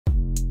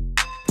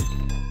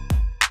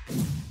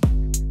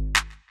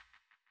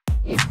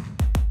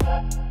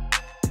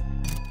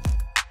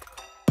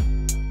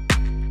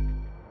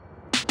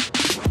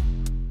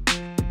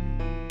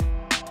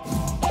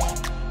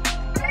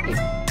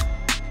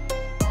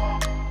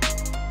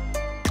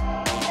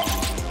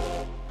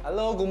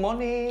Hello，Good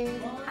morning。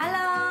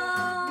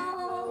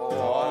Hello。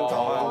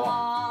早安。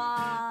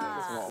哇，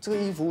这个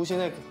衣服现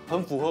在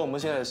很符合我们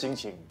现在的心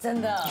情，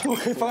真的。就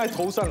可以放在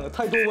头上了，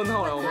太多问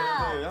号了。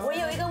我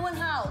有一个问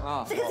号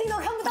啊，这个镜头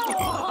看不到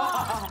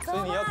我。所以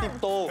你要低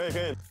多。可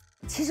以。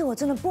其实我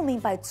真的不明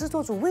白制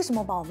作组为什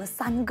么把我们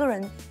3个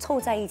人凑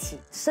在一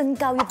起，身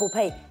高又不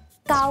配，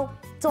高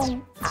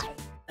中矮。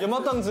有没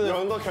有凳子？有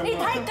人都可以。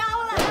你太高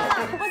了，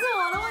不是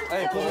我的问题。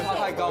哎，不是他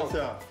太高，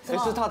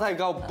是他太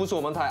高，不是我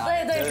们太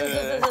矮。对，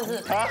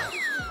是。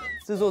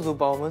制作组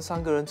把我们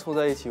3个人凑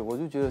在一起，我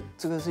就觉得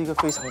这个是一个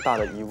非常大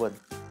的疑问。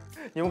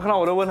有没有看到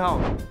我的问号？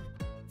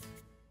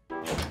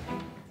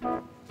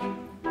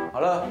好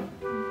了，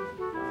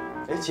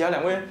哎，其他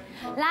2位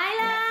来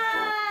啦！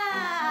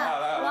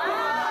哇，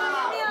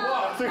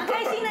好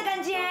开心的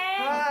感觉。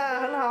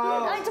很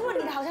好。哎，这么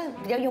你的好像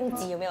比较拥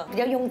挤，有没有？比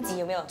较拥挤，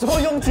有没有？怎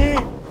么拥挤？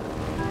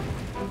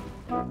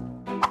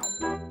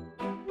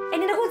哎，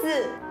你的裤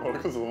子。我的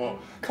裤子什么？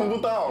看不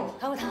到。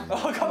看不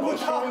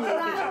到。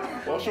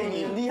我说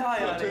你厉害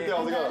啊！对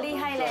掉这个。厉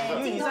害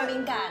嘞，镜头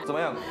敏感。怎么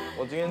样？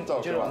我今天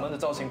觉得我们的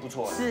造型不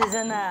错。是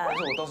真的。但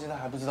是我到现在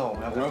还不知道我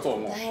们要做什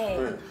么。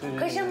对。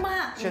question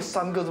mark。现在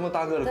3个这么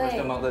大个的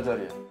question mark 在这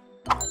里。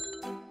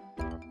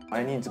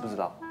哎，你知不知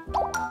道？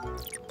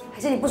还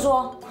是你不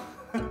说？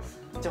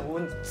这样我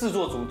问制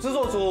作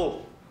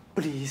组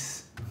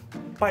 ，please，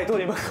 拜托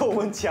你们跟我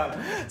们讲，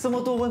这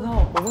么多问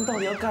号，我们到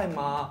底要干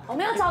嘛？我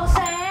们要找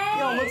谁？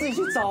要我们自己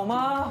去找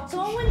吗？什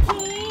么问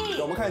题？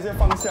我们看一些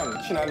方向，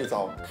去哪里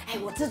找？哎，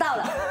我知道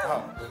了。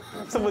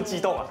这么激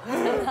动啊？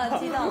很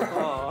激动。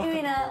因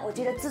为呢，我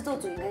觉得制作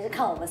组应该是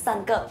看我们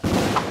3个。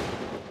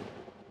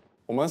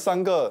我们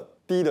3个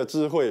低的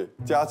智慧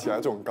加起来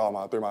就很高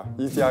嘛，对吗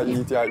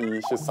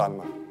？1+1+1是3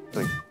嘛？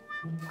对。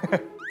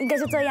应该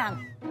是这样。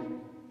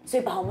所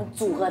以把我们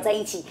组合在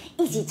一起，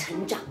一起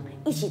成长，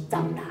一起找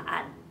答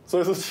案。所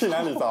以是去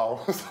哪里找？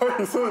所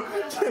以是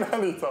去哪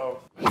里找？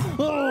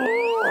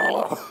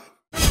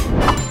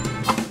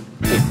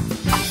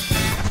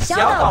小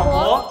岛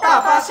国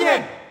大发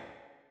现。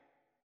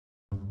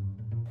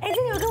哎，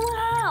这里有个问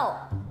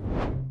号，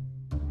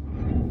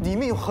里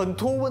面有很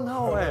多问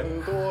号哎，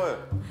很多哎。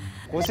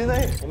我现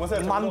在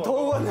满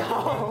头问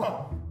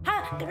号。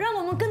它让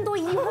我们更多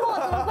疑惑，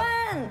怎么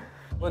办？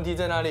问题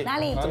在哪里？哪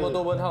里？这么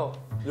多问号？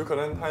有可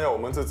能他要我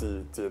们自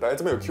己解答。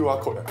这边有 QR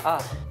code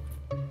啊。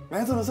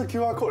哎，真的是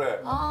QR code 哎。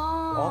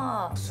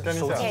哦。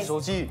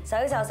手机。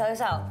扫一扫。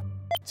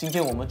今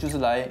天我们就是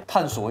来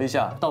探索一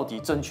下，到底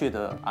正确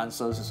的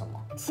answer是什么。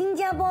新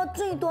加坡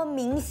最多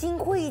明星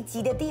汇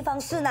集的地方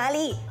是哪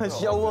里？很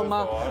需要问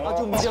吗？那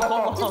就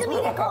MediaCorp。就是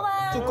MediaCorp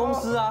啊。就公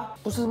司啊，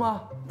不是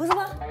吗？不是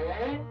吗？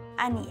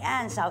按一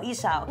按，扫一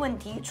扫，问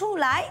题出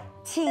来，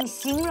请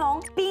形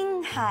容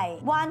滨海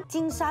湾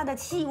金沙的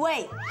气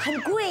味。很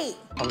贵。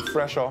很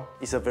fresh 哦。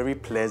It's a very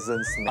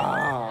pleasant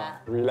smell。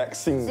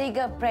relaxing。是一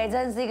个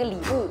present， 是一个礼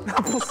物。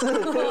不是。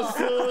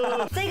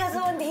这个是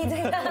问题，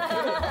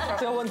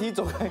这个问题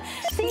走开。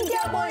新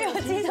加坡有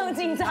几种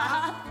警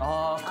察？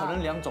可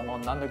能2种哦，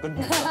男的跟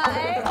女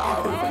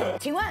的。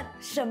请问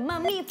什么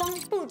蜜蜂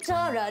不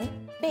蛰人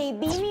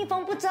 ？baby 蜜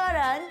蜂不蛰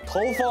人。头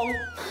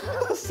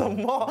风。什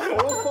么？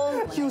头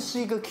风又是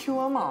一个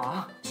QR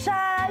码。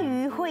鲨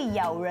鱼会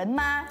咬人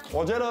吗？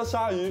我觉得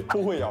鲨鱼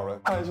不会咬人，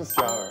它是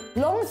虾的。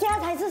龙虾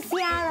才是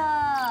虾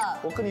了。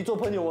我跟你做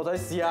朋友，我才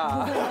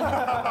虾。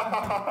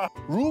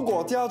如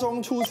果家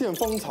中出现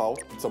蜂巢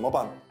怎么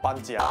办？搬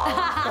家。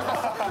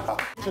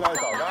去哪里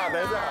找？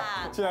等一下，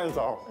去哪里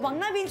找？往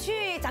那边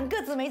去，长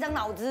个子没长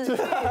脑子。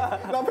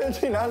那边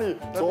去哪里？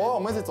走啊，我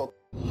们一起走。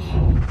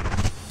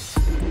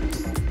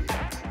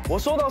我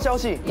收到消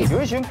息，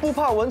有一群不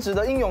怕蚊子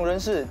的英勇人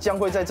士将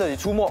会在这里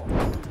出没，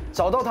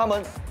找到他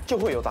们就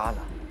会有答案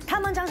了。他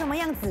们长什么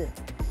样子？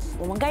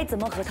我们该怎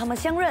么和他们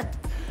相认？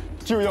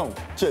就用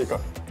这个。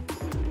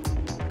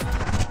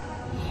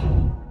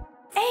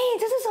哎，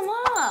这是什么？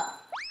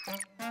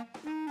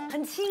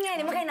很轻哎，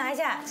你们可以拿一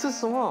下。是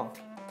什么？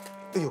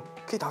哎呦，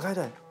可以打开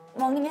的。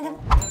往里面看。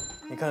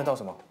你看得到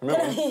什么？没有。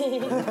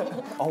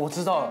哦，我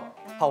知道了，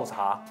泡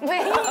茶。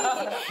没。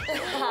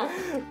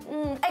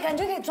哎，感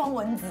觉可以装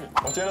蚊子。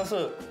我觉得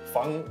是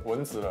防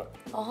蚊子的。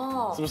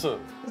哦。是不是？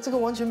这个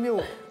完全没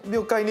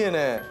有概念呢。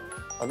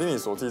阿弟，你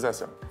手机在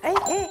响。哎，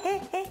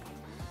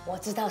我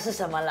知道是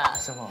什么了。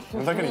什么？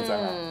我在跟你讲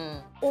啊。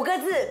5个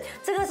字，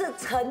这个是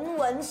尘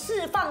蚊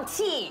释放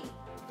器。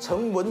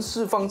尘蚊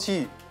释放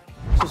器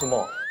是什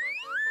么？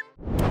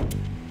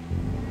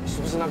是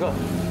不是那个？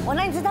我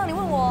哪里知道？你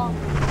问我。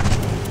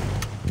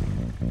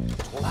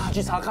走啦，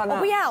去查看啊！我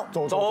不要。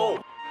走。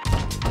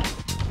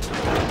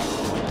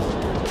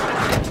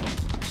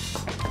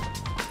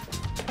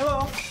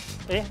Hello。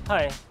哎，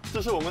嗨，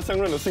这是我们相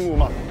认的信物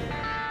吗？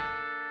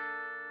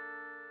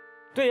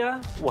对呀，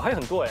我还有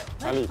很多哎。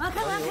哪里？看。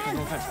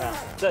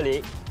这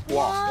里。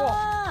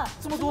哇，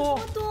这么多。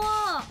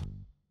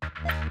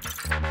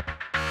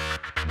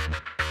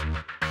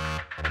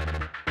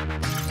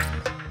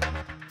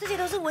这些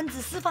都是蚊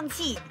子释放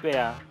器。对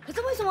呀，可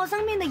是为什么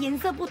上面的颜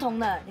色不同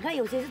呢？你看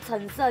有些是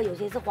橙色，有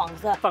些是黄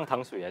色。放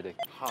糖水来的，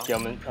给我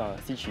们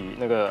吸取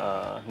那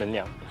个能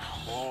量。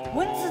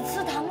蚊子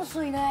吃糖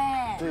水的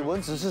哎。对，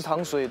蚊子吃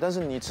糖水，但是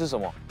你吃什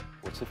么？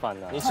我吃饭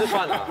啊。你吃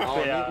饭啊？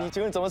对啊。你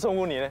请问怎么称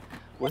呼你呢？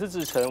我是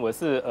志成，我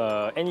是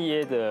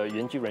NEA 的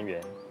园区人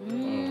员。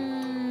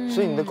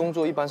所以你的工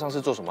作一般上是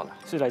做什么的？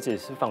是来这里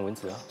释放蚊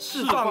子啊。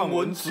释放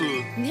蚊子。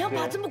你要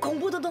把这么恐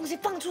怖的东西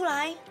放出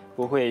来？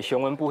不会，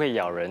雄蚊不会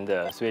咬人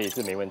的，所以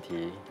是没问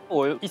题。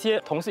我一些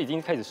同事已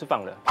经开始释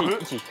放了，可以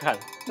一起看。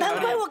难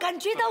怪我感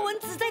觉到蚊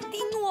子在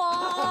叮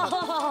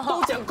我。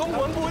都讲公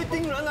蚊不会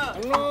叮人啊！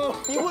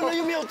你问了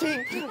又没有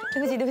听。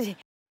对不起，对不起。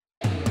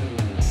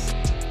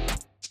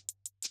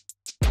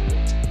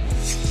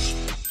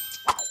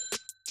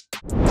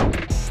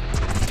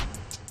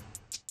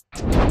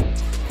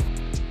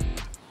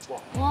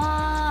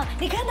哇，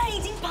你看它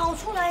已经跑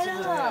出来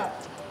了。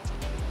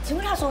请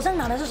问他手上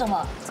拿的是什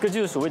么？这个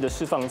就是所谓的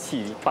释放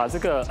器，把这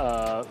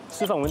个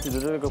释放蚊子的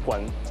这个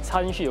管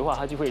插进去的话，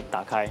它就会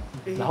打开，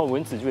然后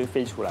蚊子就会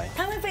飞出来。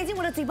它会飞进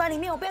我的嘴巴里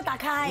面，我不要打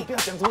开。你不要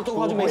讲这么多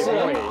话就没事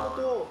了。看，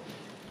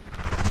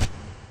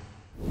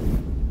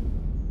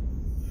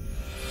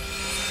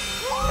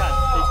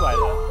飞出来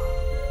了。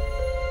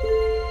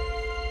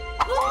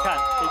你看，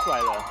飞出来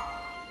了。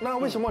那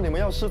为什么你们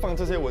要释放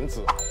这些蚊子？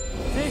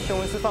这些雄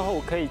蚊释放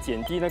后，可以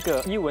减低那个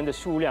伊蚊的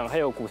数量，还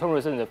有骨痛热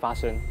症的发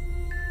生。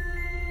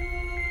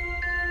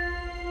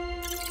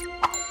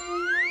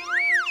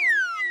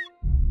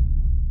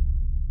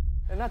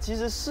那其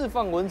实释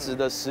放蚊子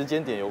的时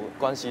间点有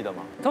关系的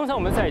吗？通常我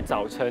们在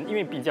早晨，因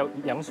为比较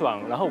凉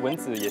爽，然后蚊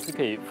子也是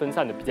可以分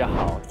散的比较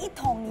好。一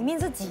桶里面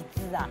是几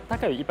只啊？大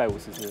概有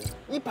150只。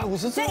150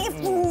只？这样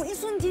一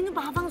瞬间就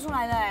把它放出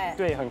来了哎。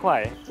对，很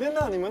快。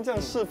那你们这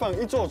样释放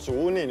一座主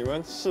屋内，你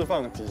们释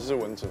放几只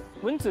蚊子？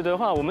蚊子的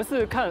话，我们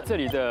是看这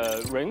里的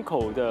人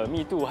口的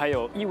密度，还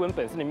有伊蚊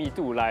本身的密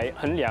度来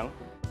衡量。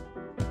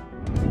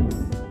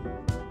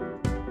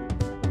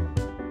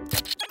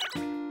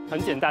很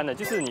简单的，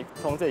就是你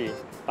从这里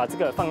把这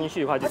个放进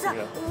去的话就行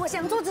了。我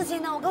想做之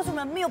前呢，我告诉你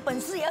们，没有本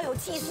事也要有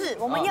气势，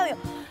我们要有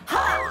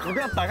哈。你不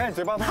要打开你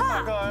嘴巴，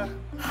大哥。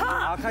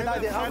哈，开大一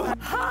点，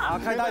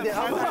开大一点，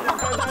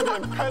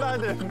开大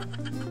一点。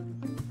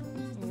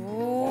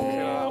哦，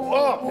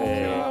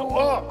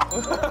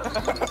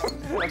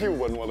要去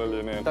吻我的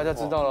脸呢。大家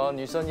知道了，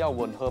女生要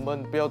吻荷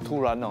闷，不要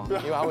突然哦，因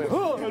为她会不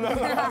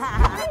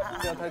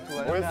要太突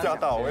然。我会吓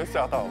到，我会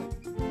吓到。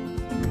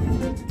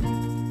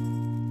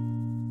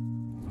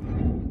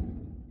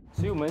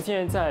所以我们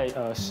现在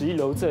在11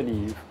楼这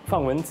里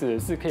放蚊子，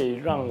是可以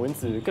让蚊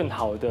子更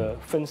好的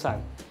分散。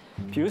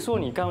比如说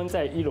你刚刚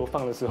在1楼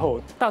放的时候，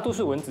大多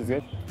数蚊子直接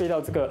飞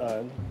到这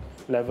个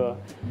level，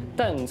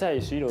 但你在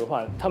11楼的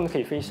话，它们可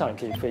以飞上，也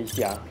可以飞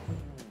下。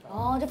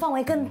哦，就范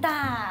围更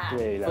大。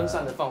对了，分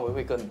散的范围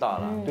会更大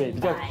了。对，比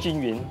较均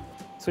匀。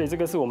所以这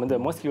个是我们的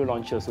mosquito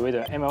launcher， 所谓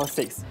的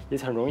ML6， 也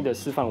是很容易的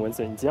释放蚊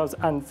子。你只要是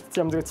按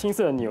这样这个青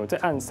色的钮，再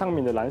按上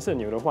面的蓝色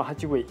钮的话，它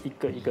就会一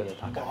个一个的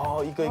打开。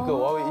哦，一个一个，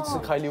我还会一次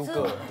开6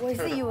个。我也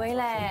是以为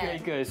嘞。一个一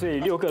个，所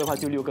以6个的话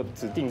就6个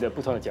指定的不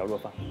同的角落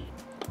放。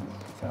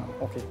这样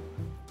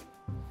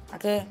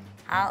OK。OK，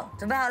 好，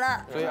准备好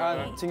了。所以按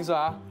青色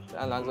啊，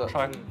按蓝色。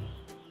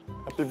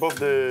Happy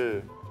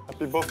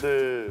birthday。Happy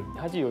birthday！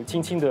 它就有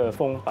轻轻的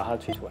风把它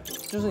吹出来，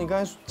就是你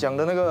刚才讲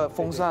的那个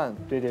风扇。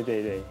对。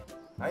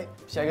来，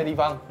下一个地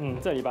方。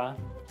这里吧。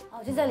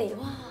好，就这里。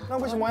哇。那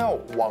为什么要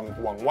往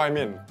外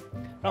面？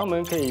让他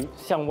们可以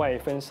向外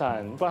分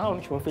散，不然他们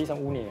全部飞上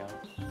屋内啊。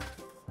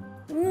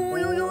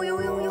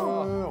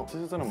哟，其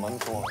实真的蛮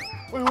多。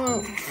玩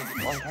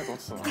太多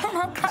次了。干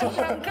嘛看？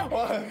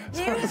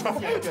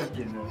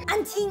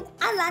按青，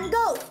按蓝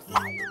Go。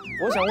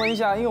我想问一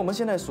下，因为我们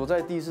现在所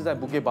在地是在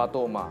布吉巴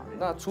多嘛，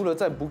那除了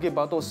在布吉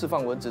巴多释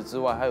放蚊子之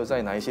外，还有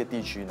在哪一些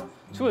地区呢？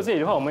除了这里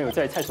的话，我们有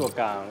在蔡厝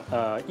港、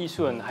义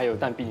顺还有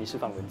淡滨释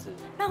放蚊子。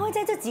那会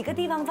在这几个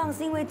地方放，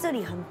是因为这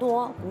里很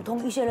多骨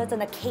痛、淤血热症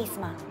的 case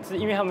吗？是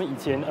因为他们以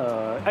前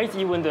埃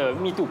及蚊的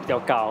密度比较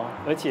高，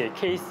而且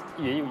case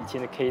也有以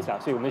前的 case 啊，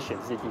所以我们选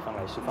这些地方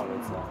来释放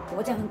蚊子啊。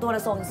我讲很多的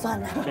时候，你算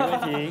了。没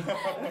问题。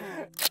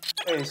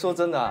哎，说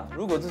真的啊，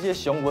如果这些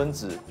雄蚊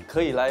子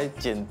可以来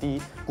减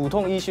低骨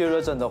痛、淤血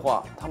热症的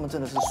话，他们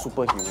真的是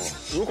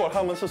superhero。如果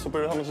他们是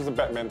superhero， 他们就是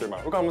Batman 对吗？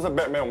如果他们是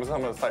Batman， 我们是他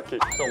们的 sidekick，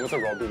 所以我们是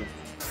Robin。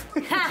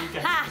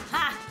哈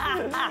哈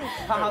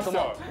什么？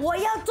我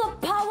要做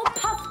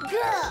Powerpuff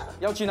Girl。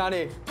要去哪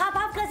里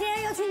 ？Powerpuff Girl 现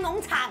在要去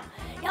农场，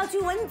要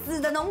去蚊子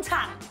的农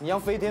场。你要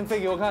飞天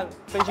飞给我看，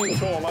飞去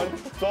跟我们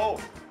走。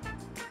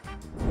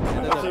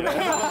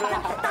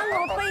当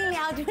我飞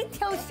了，就会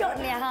跳秀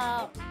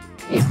了。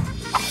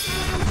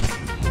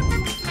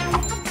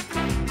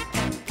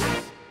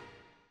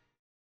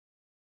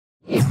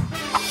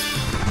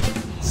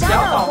小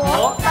岛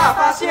国大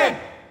发现。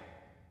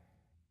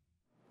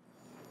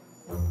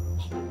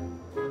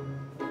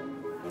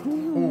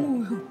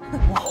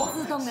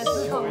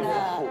自动的。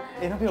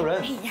哎，那边有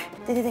人。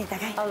对，打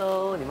开。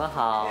Hello， 你们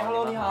好。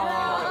Hello， 你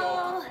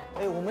好。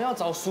哎，我们要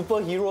找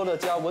superhero 的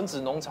家蚊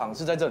子农场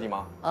是在这里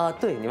吗？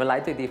对，你们来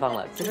对地方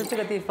了。其实这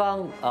个地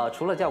方，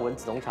除了叫蚊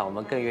子农场，我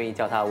们更愿意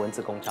叫它蚊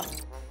子工厂。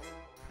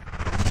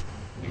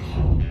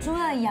除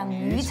了养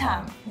鱼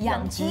场、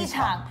养鸡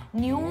场、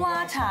牛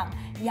蛙场、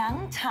羊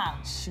场，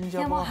新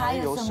加坡还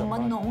有什么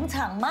农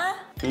场吗？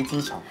飞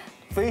机场。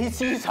飞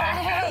机场。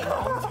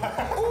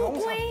乌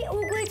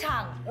龟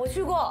场，我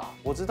去过。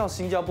我知道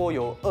新加坡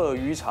有鳄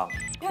鱼场。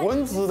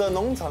蚊子的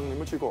农场你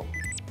们去过？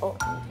哦，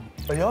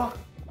哎呀。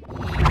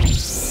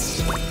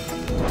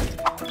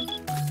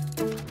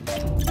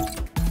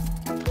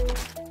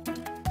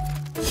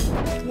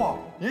哇，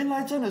原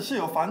来真的是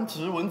有繁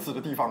殖蚊子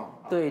的地方。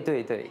对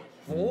对对。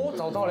哦，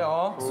找到了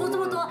哦。说这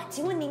么多，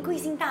请问您贵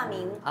姓大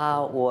名？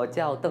我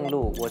叫邓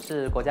路，我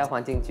是国家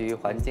环境局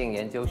环境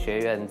研究学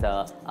院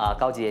的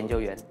高级研究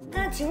员。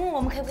那请问我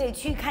们可不可以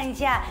去看一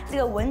下这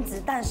个蚊子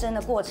诞生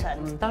的过程？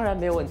当然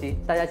没有问题，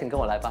大家请跟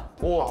我来吧。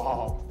哇，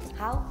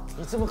好。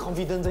你这么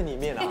confident 在里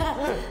面啊？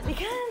你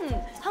看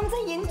他们在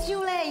研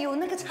究嘞，有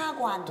那个插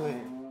管。对。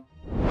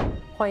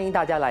欢迎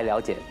大家来了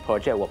解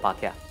Project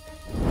Wolbachia。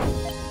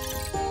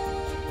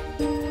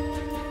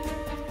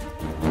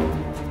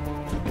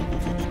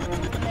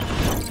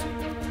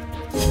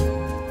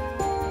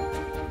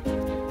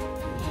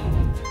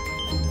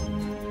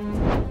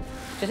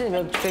其实你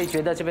们可以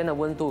觉得这边的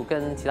温度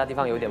跟其他地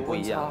方有点不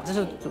一样，这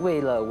是为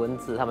了蚊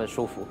子它们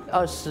舒服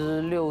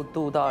，26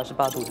度到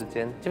28度之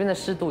间，这边的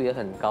湿度也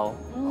很高，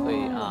所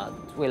以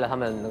为了它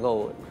们能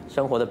够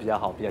生活的比较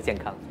好，比较健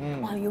康。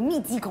哇，有密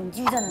集恐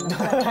惧症的，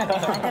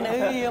看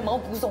得毛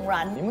骨悚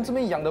然。你们这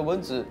边养的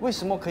蚊子为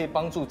什么可以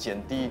帮助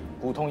减低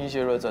骨痛、溢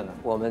血热症呢？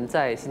我们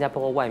在新加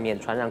坡外面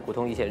传染骨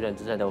痛、溢血热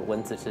症的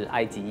蚊子是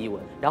埃及伊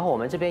蚊，然后我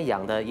们这边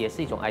养的也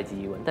是一种埃及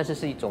伊蚊，但是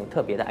是一种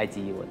特别的埃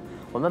及伊蚊。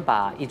我们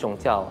把一种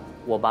叫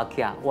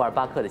Wolbachia 沃尔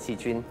巴克的细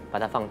菌把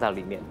它放在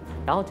里面，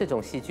然后这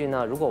种细菌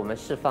呢，如果我们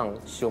释放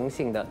雄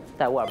性的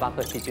带沃尔巴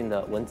克细菌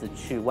的蚊子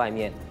去外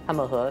面，它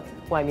们和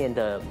外面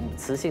的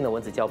雌性的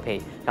蚊子交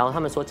配，然后它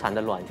们所产的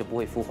卵就不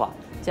会孵化，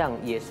这样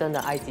野生的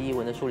埃及伊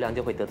蚊的数量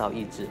就会得到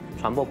抑制，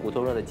传播骨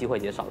痛热的机会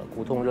也少了，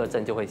骨痛热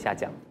症就会下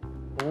降。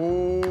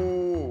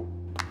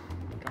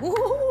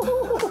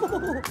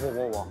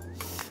哇，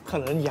看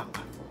人痒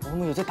啊！我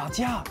们有在打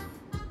架。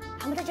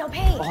他们在交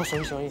配。哦，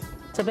所以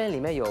这边里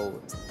面有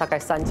大概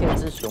3000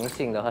只雄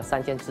性的和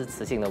3000只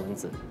雌性的蚊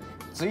子，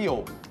只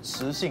有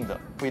雌性的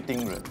会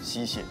叮人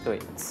吸血。对，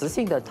雌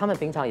性的它们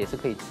平常也是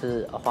可以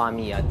吃花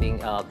蜜啊，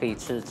可以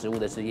吃植物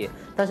的枝叶，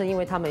但是因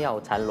为它们要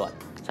产卵，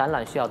产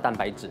卵需要蛋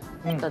白质，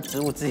但植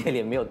物枝叶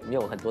里没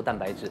有很多蛋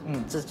白质，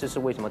这就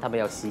是为什么它们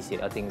要吸血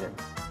要叮人。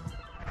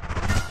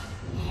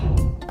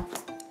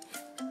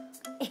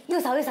又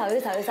扫，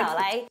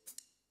来。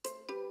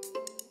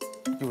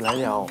又来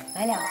了。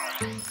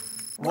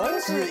蚊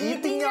子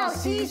一定要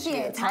吸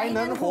血才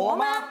能活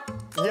吗？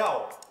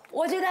要。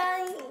我觉得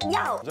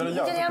要。我觉得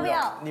要。你觉得要不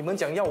要？你们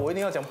讲要，我一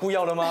定要讲不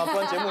要的吗？不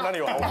然节目哪里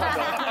有好看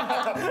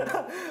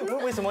的？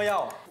为什么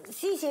要？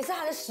吸血是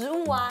它的食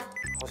物啊。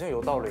好像有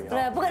道理啊。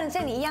对，不可能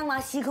像你一样吗？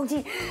吸空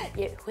气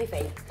也会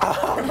肥。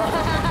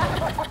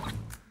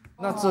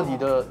那这里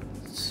的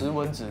雌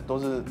蚊子都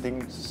是叮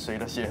谁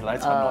的血来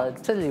产卵？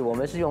这里我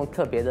们是用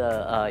特别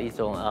的一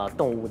种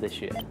动物的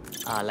血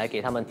来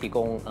给他们提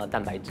供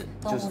蛋白质，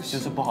就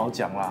是不好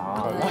讲啦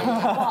啊，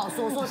不好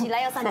说起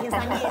来要3天3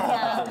夜这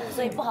样，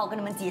所以不好跟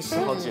你们解释。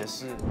不好解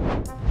释。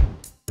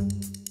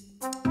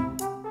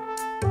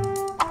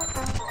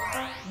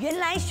原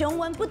来雄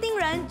蚊不叮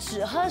人，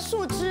只喝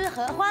树枝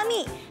和花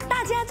蜜，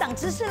大家长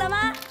知识了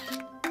吗？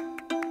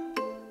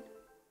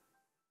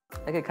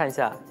大家可以看一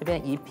下，这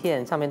边一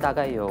片上面大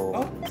概有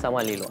3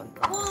万粒卵。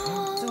哇，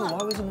这个我还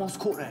以为是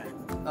mosquitoes 嘞。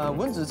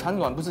蚊子产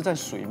卵不是在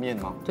水面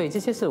吗？对，这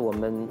些是我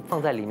们放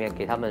在里面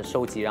给它们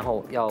收集，然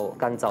后要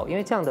干燥，因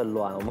为这样的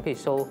卵我们可以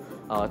收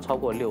超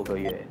过6个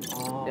月。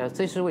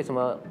这是为什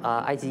么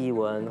埃及伊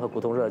蚊和骨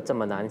痛热这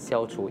么难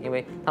消除？因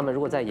为它们如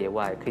果在野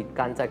外可以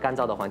在干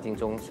燥的环境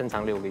中生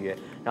长6个月，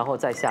然后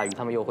再下雨，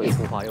它们又会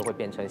孵化，又会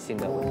变成新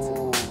的蚊子。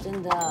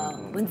真的，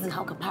蚊子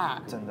好可怕。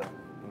真的。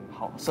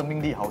好，生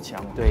命力好强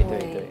哦。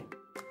对。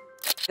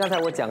刚才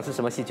我讲是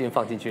什么细菌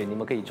放进去，你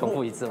们可以重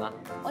复一次吗？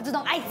我只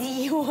懂埃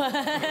及伊蚊。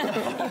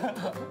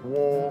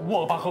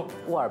沃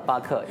尔巴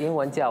克，英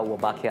文叫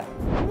Wolbachia。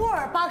沃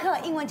尔巴克，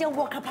英文叫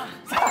Wolbachia。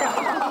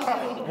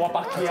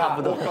差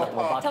不多。差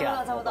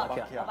不多。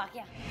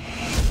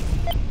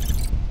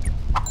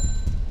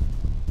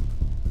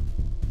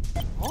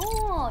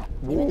哦，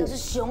里面都是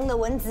雄的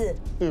蚊子。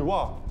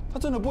哇，它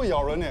真的不会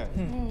咬人呢。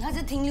它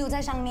是停留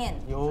在上面。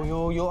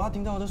有啊，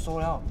叮到我的手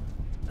了。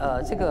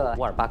这个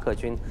沃尔巴克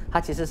菌，它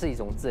其实是一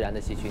种自然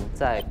的细菌，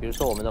在比如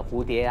说我们的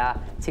蝴蝶啊、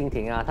蜻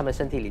蜓啊，它们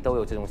身体里都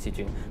有这种细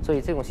菌，所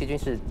以这种细菌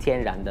是天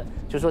然的，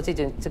就是说这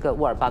个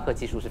沃尔巴克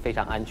技术是非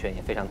常安全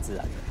也非常自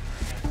然的。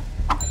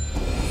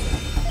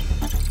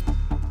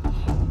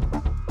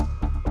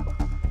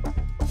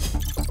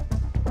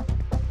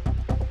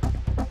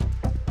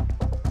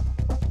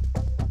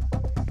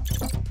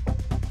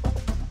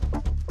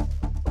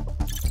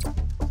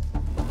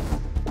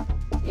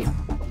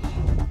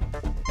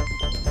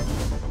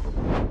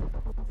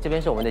这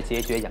边是我们的孑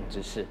孓养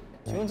殖室。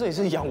请问这里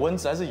是养蚊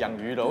子还是养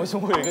鱼的？为什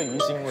么会有一个鱼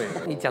腥味？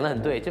你讲得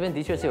很对，这边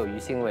的确是有鱼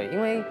腥味，因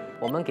为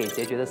我们给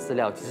孑孓的饲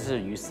料其实是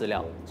鱼饲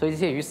料，所以这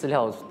些鱼饲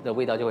料的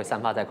味道就会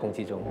散发在空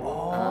气中。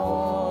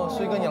哦，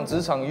所以跟养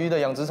殖场鱼的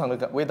养殖场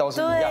的味道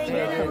是一样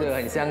的。对，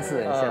很相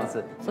似，很相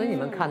似。所以你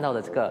们看到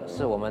的这个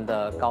是我们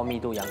的高密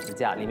度养殖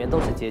架，里面都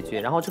是孑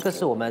孓，然后这个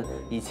是我们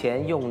以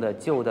前用的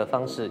旧的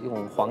方式，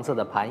用黄色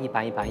的盘一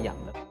盘一盘养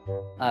的。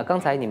刚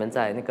才你们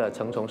在那个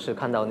成虫室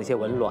看到那些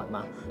蚊卵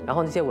嘛，然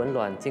后那些蚊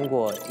卵经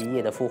过一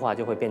夜的孵化，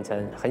就会变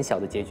成很小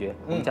的孑孓，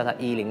我们叫它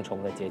衣鳞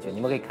虫的孑孓，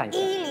你们可以看一下。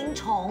衣鳞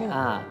虫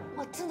啊，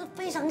哇，真的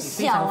非常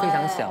小，非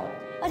常小，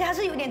而且它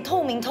是有点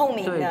透明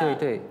的。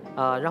对，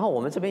然后我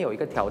们这边有一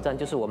个挑战，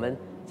就是我们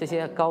这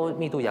些高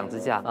密度养殖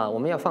架我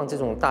们要放这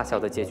种大小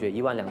的孑孓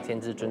12000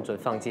只，准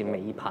放进每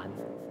一盘。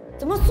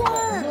怎么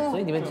算？所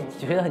以你们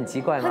觉得很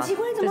奇怪吗？很奇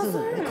怪，怎么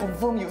算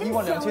？confirm 有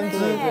12000只。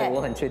对，我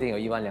很确定有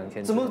12000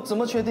只。怎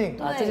么确定？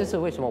这就是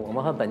为什么我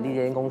们和本地这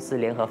间公司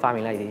联合发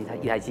明了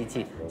一台机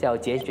器，叫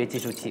孑孓计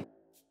数器。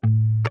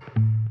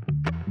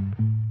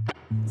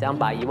这样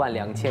把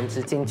12000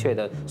只精确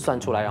的算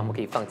出来，然后我们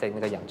可以放在那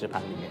个养殖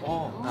盘里面。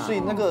哦，所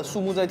以那个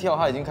数目在跳，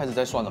它已经开始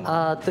在算了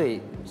吗？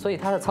对，所以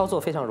它的操作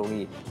非常容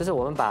易，就是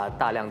我们把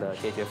大量的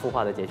孑孓孵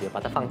化的孑孓，把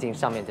它放进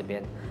上面这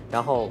边，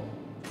然后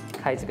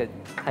开这个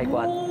开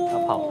关，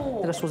跑，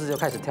那个数字就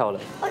开始跳了。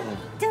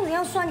这样子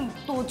要算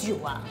多久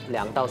啊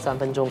？2到3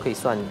分钟可以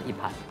算一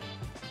盘。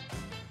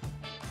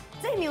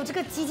在没有这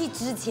个机器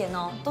之前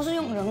都是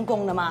用人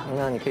工的吗？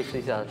那你可以试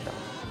一下。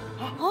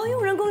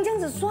用人工这样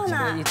子算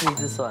啊？一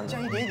只算，这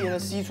样一点一点的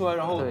吸出来，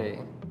然后对。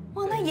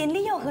哇，那眼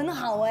力要很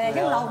好哎，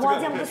像老花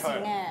这样不行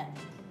哎。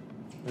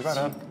你看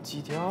它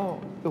几条？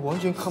完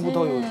全看不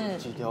到有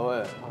几条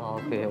哎。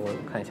OK， 我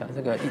看一下，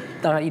这个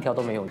当然一条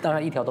都没有，你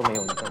看一条都没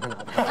有。我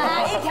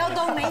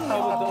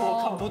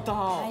看不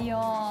到。哎呦，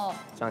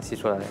这样吸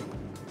出来，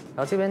然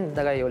后这边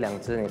大概有2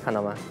只，你看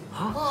到吗？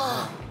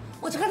哇，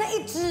我只看到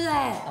1只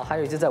哎。还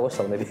有1只在我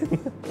手那边。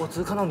我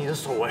只看到你的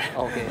手哎。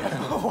OK，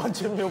 完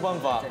全没有办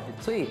法。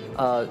所以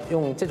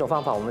用这种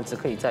方法，我们只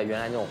可以在原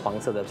来那种黄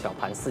色的小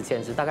盘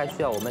4000只，大概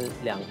需要我们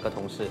2个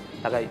同事，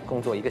大概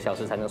工作1个小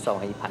时才能算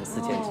完一盘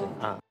4000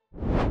只啊。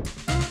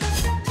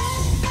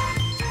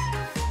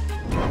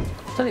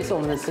这里是我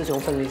们的雌雄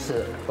分离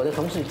室，我的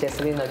同事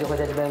Jesslyn 呢就会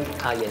在这边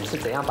演示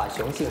怎样把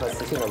雄性和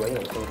雌性的蚊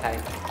蛹分开。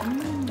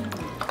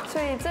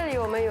所以这里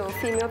我们有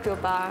female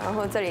pupa， 然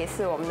后这里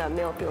是我们的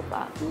male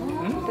pupa，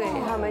 对，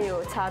它们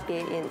有差别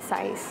in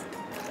size。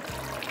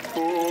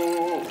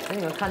你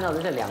们看到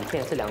的这2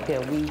片是2片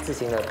V 字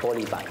形的玻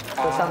璃板，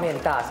就上面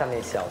大下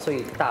面小，所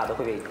以大的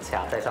会被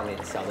卡在上面，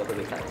小的会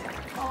被卡。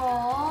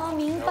哦，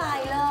明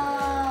白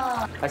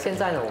了。而现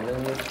在呢，我们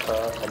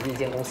和本地一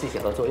间公司一起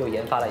合作，又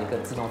研发了一个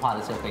自动化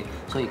的设备，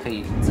所以可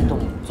以自动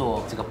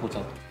做这个步骤。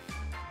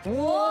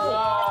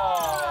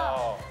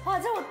哇！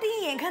这我第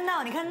一眼看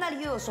到，你看那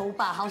里又有手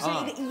把，好像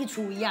一个衣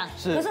橱一样。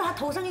是。可是它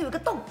头上又有一个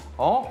洞。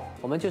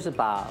我们就是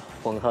把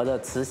混合的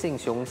雌性、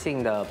雄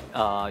性的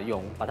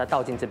蛹，把它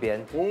倒进这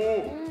边。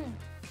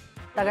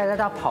大概在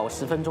它跑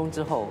10分钟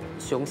之后，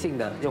雄性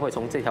的就会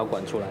从这条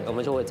管出来，我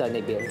们就会在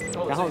那边，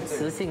然后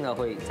雌性呢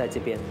会在这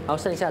边，然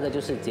后剩下的就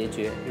是孑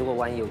孓。如果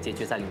万一有孑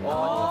孓在里面的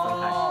话，就会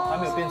分开。还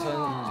没有变成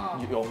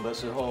蛹的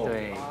时候。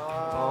对。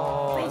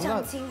非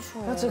常清楚。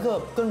那这个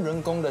跟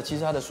人工的，其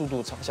实它的速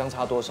度相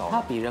差多少？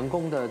它比人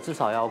工的至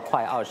少要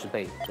快20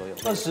倍左右。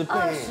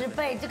20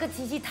倍，这个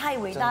机器太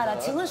伟大了。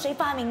请问谁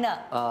发明的？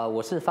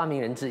我是发明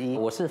人之一。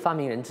真会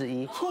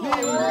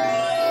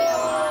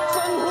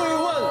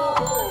问。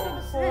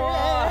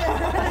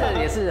这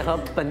也是和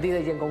本地的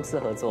一间公司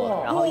合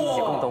作，然后一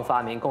起共同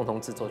发明、共同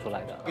制作出来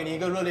的。给你一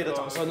个热烈的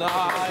掌声啊！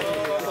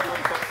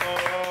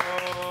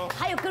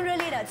还有更热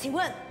烈的，请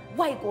问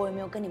外国有没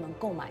有跟你们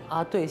购买？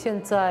对，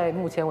现在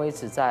目前为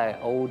止在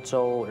欧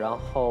洲，然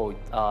后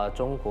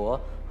中国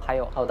还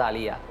有澳大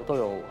利亚都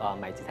有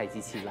买这台机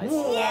器来。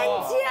新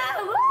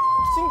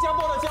加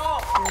坡的骄傲，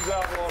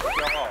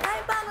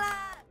太棒了！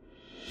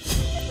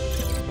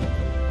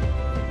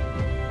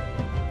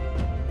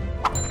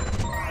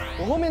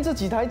我后面这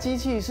几台机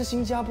器是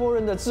新加坡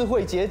人的智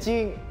慧结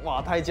晶，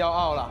哇，太骄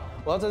傲了！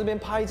我要在这边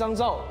拍一张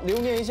照，留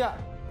念一下。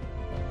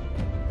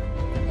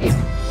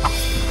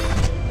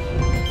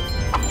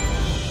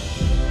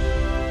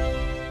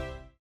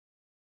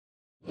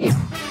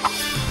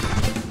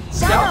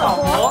小岛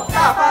国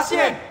大发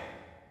现。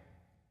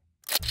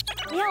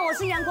你好，我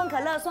是阳光可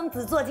乐双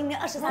子座，今年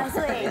23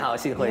岁。你好，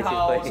幸会。你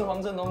好，我是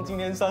黄振龙，今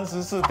年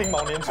34，丁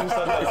卯年出生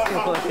的。幸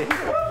会。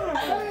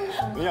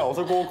你好，我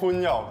是郭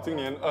坤耀，今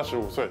年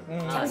25岁。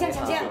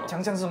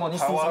强项是什么？你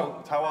才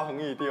华横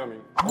溢第2名。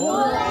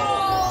哇，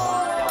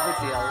了不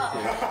起。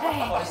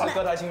不好意思，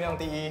歌台新亮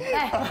第1。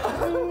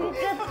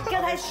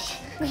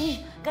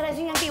歌台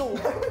新亮第5。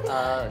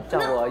叫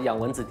我养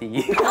蚊子第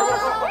1。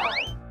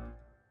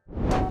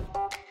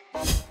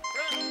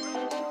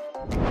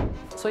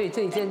所以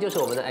这一间就是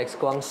我们的 X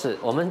光室，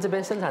我们这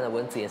边生产的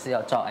蚊子也是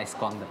要照 X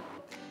光的。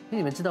那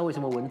你们知道为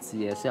什么蚊子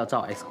也是要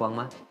照 X 光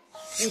吗？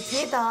我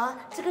觉得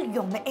这个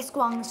蛹的 X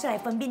光是来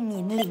分辨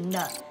年龄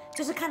的，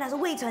就是看他是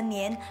未成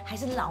年还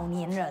是老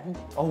年人。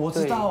哦，我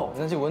知道，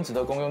那些蚊子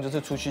的功用就是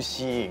出去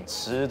吸引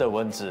吃的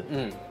蚊子。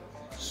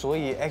所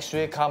以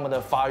X-ray 看他们的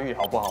发育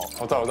好不好？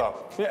我知道，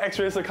因为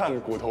X-ray 是看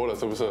骨头的，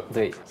是不是？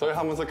对，所以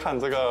他们是看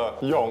这个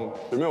蛹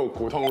有没有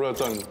骨痛热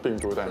症病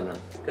毒在里面。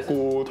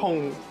骨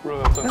痛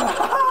热症。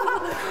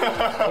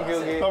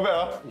OK， 到背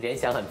了。联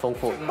想很丰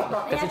富，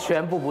可是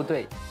全部不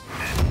对。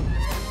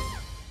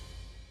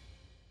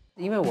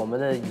因为我们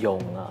的蛹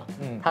啊，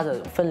它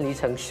的分离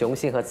成雄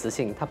性和雌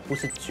性，它不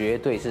是绝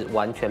对是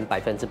完全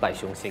100%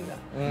雄性的，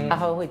它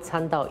还会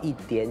掺到一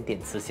点点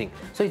雌性，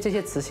所以这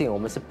些雌性我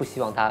们是不希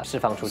望它释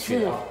放出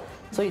去的。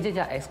所以这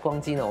架 X 光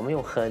机呢，我们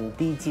用很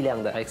低剂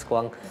量的 X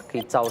光可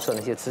以照射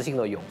那些雌性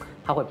的蛹，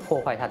它会破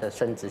坏它的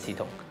生殖系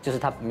统，就是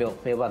它没有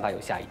办法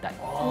有下一代。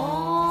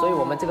所以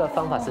我们这个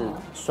方法是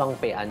双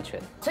倍安全。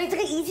所以这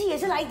个仪器也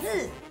是来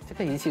自这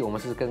个仪器我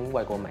们是跟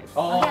外国买的。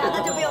OK 啊，那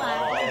就不用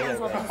了，不用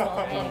说。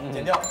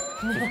剪掉。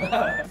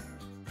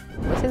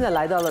我现在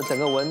来到了整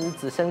个蚊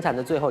子生产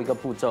的最后一个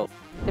步骤，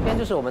这边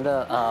就是我们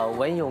的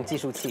蚊蛹计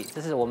数器，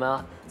这是我们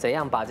怎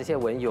样把这些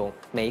蚊蛹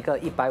每一个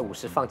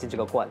150放进这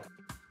个罐。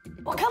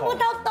我看不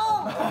到洞。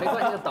没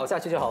关系，就倒下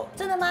去就好。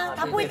真的吗？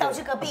它不会倒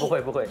去隔壁？不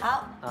会。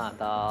好。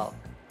倒，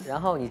然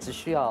后你只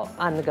需要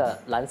按那个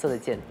蓝色的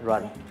键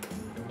run，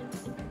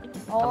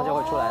 它们就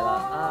会出来了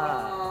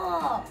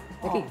啊。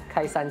你可以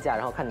开3架，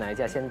然后看哪一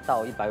架先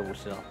到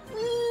150了。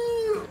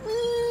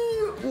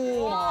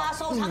哇，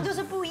手长就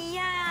是不一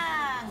样。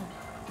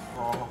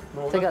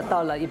这个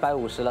到了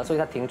150了，所以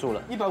它停住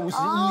了。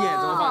151耶，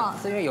怎么办？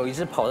是因为有一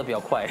只跑得比较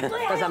快，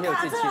但是它没有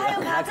进去，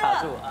它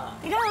卡住啊。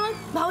你看我们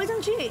跑回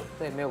上去。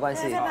对，没有关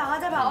系。再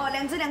跑哦，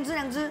两只，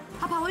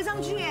它跑回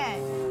上去耶。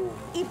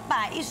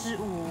115，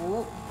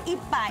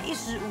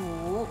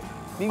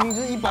明明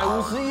是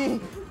151，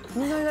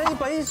你看它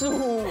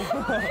115。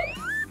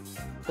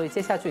所以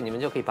接下去你们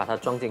就可以把它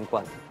装进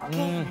罐，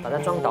把它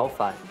装倒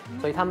反，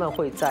所以它们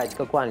会在这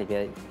个罐里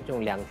边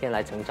用2天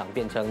来成长，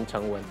变成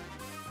成蚊。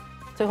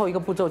最后一个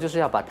步骤就是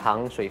要把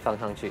糖水放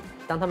上去，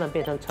当它们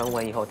变成成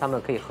蚊以后，它们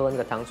可以喝那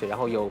个糖水，然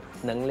后有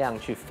能量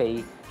去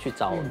飞，去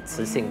找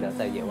雌性的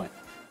在野外。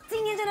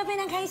今天真的非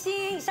常开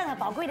心，上了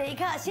宝贵的一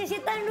课，谢谢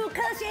登入科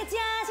学家，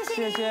谢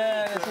谢你。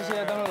谢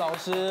谢登入老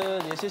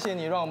师，也谢谢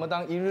你让我们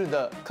当一日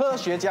的科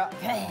学家。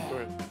对。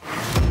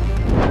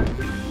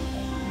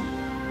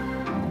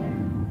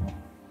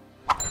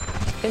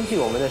根据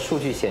我们的数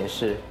据显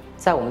示，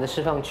在我们的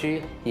释放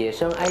区，野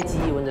生埃及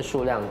异蚊的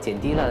数量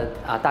减低了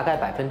大概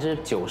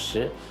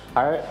90%，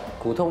而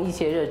骨痛异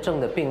切热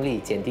症的病例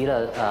减低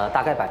了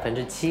大概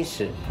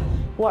70%。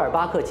沃尔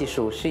巴克技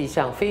术是一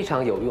项非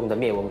常有用的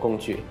灭蚊工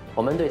具，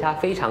我们对它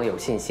非常有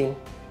信心，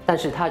但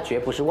是它绝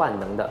不是万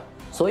能的，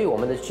所以我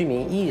们的居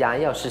民依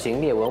然要实行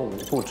灭蚊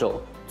5步骤，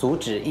阻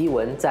止伊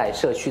蚊在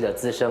社区的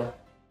滋生。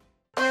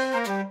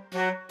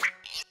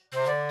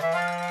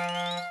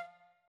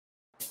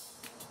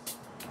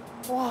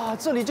哇，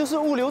这里就是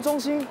物流中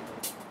心。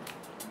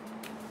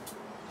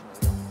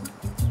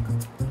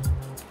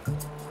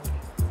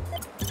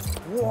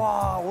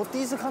哇，我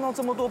第一次看到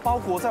这么多包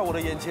裹在我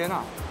的眼前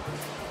啊！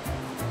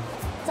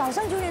早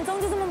上9点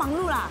钟就这么忙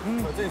碌啦。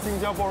可见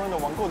新加坡人的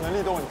网购能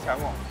力都很强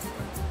哦。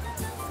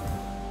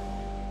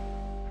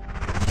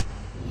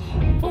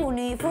妇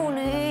女。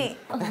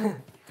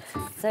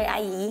所以阿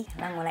姨，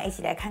让我来一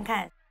起来看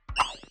看。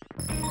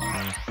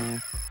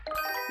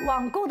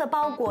网购的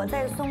包裹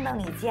在送到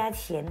你家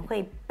前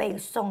会被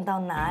送到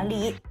哪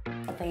里？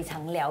非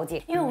常了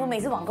解，因为我们每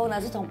次网购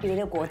呢是从别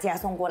的国家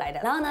送过来的，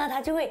然后呢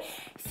它就会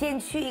先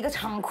去一个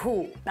仓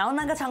库，然后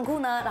那个仓库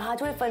呢，然后它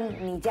就会分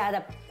你家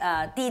的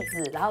地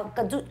址，然后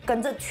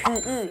跟着区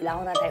域，然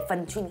后呢才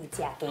分去你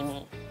家给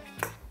你。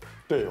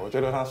对，我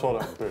觉得他说的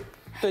很对。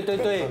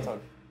对。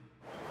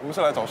我们是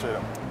来找谁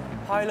的？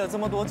拍了这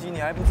么多集，你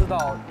还不知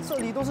道？这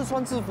里都是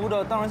穿制服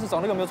的，当然是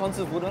找那个没有穿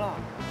制服的啦。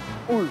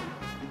喂，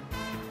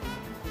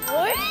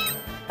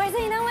白色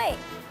营那位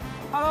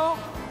 ，Hello。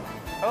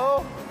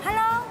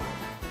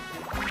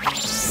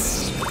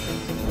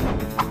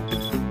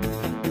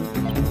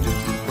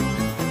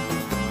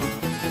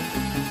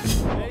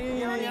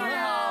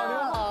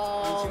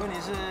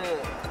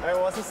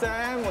我是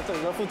Sam， 我这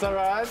里的负责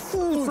人。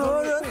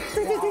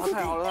对，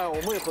太好了，我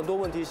们有很多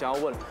问题想要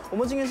问。我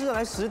们今天是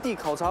来实地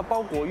考察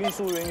包裹运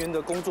输人员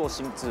的工作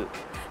性质，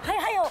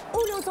还有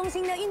物流中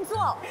心的运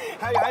作，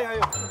还有，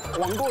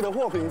网购的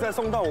货品在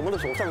送到我们的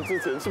手上之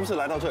前，是不是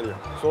来到这里啊？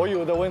所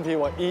有的问题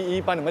我一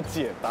一帮你们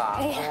解答。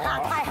哎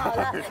呀，太好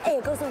了！哎，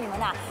我告诉你们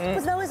啦，不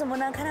知道为什么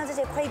呢，看到这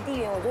些快递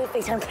员，我就会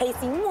非常开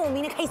心，莫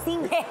名的开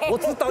心。我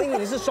知道，因为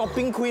你是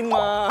shopping queen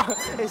嘛。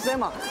哎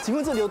 ，Sam 啊，请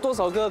问这里有多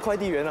少个快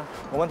递员呢？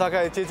我们大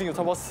概接近有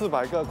差不多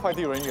400个快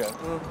递人员，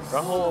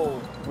然后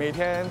每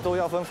天都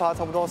要分发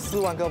差不多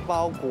4万个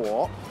包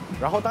裹，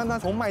然后单单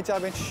从卖家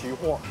那边取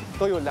货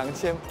都有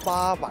2800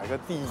个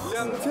地址。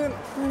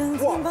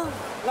2800，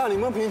那你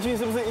们平均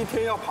是不是一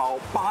天要跑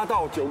8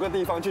到9个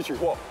地方去取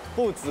货？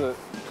不止，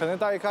可能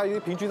大概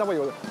平均大概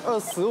有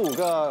25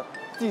个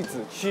地址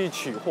去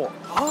取货。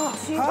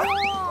取货。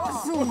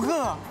 15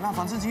个，那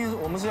反正今天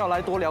我们是要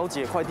来多了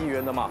解快递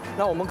员的嘛，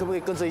那我们可不可以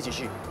跟着一起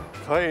去？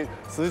可以，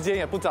时间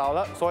也不早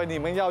了，所以你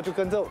们要就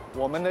跟着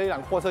我们的一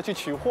辆货车去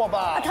取货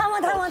吧。他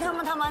们呢？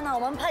我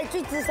们派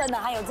最资深的，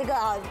还有这个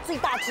最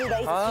大只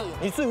的一起去。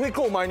你最会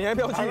购买，你还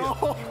不要去？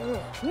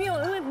没有，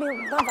因为没有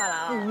办法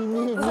啦。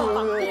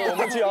我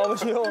们去啊，我们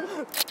去哦。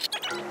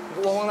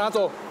往哪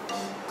走？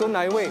跟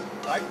哪一位？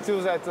来，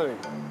就在这里。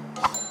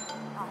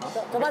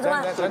 走吧。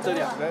在这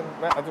里啊，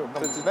来啊，就啊，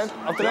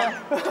对啊，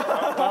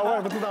我也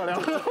不知道了。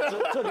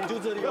这里就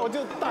这里，我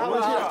就带他们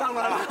去了。当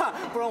然了，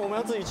不然我们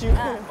要自己去。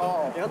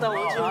哦，你要带我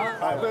们去吗？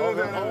对。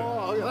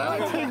哦，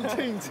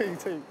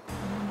请。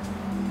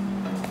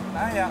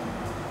来呀，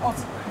哦，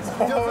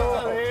就是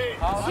这里。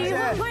好，取货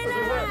快乐，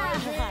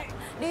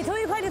旅途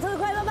愉快，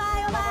拜拜。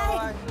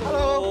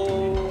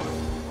 Hello，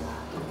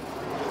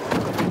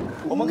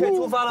 我们可以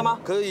出发了吗？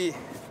可以。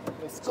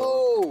Let's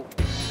go。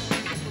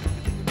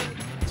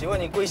 请问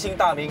你贵姓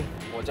大名？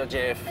我叫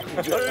Jeff。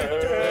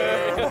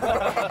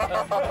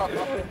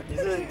你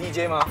是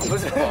DJ 吗？不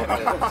是。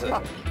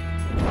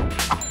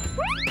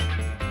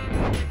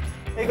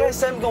刚才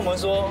Sam 跟我们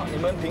说，你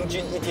们平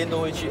均一天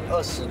都会去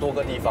20多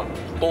个地方，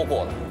多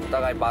过了，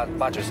大概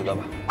8-90个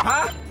吧。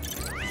啊？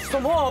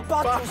什么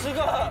8-90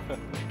个？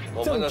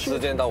我们的时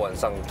间到晚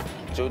上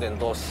9点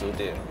多10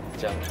点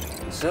这样。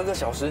 12个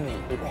小时你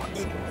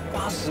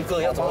80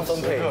个要怎么分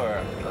配？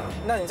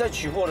那你在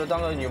取货的当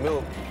中有没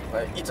有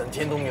一整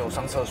天都没有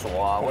上厕所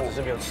啊，或者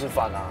是没有吃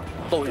饭啊？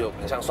都有。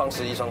像双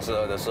11、双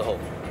12的时候，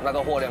那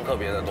个货量特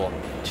别的多，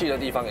去的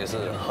地方也是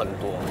很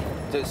多，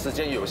这时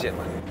间有限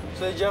嘛。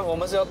所以 Jeff， 我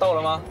们是要到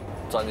了吗？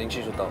转进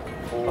去就到。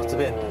哦，这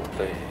边。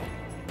对。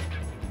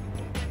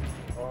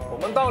我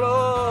们到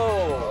喽！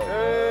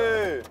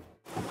哎，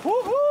呼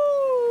呼！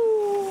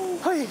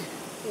嘿，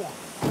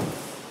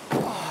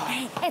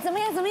哎，怎么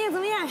样？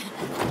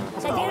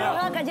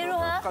感觉如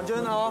何？感觉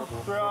很好。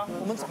对啊，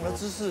我们长了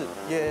知识，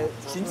也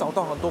寻找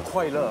到很多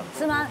快乐。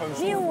是吗？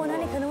没有我哪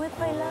里可能会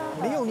快乐？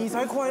没有你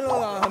才快乐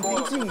啊，很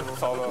平静。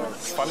少了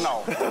烦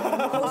恼。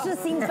口是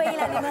心非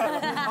了，你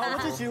们。好，我们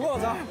去取货，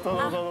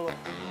走。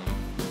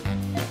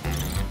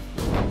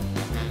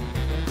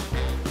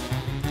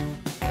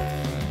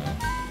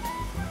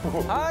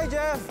 Hi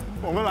Jeff，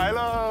 我们来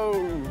喽。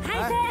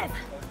 Hi Jeff。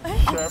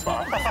 Chef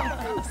啊？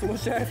什么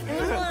Chef？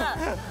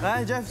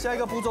 来 Jeff， 下一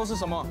个步骤是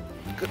什么？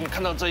你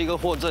看到这一个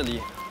货这里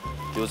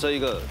有这一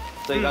个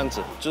案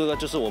子，这个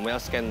就是我们要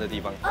scan 的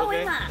地方。二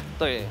维码。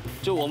对，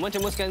就我们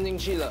全部 scan 进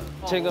去了，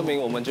签个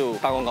名我们就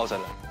大功告成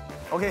了。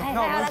 OK，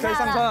 那我们可以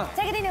上车。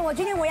这个地点我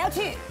决定我要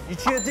去。你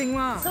确定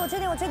吗？是我确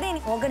定，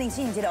我跟你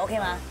去，你觉得 OK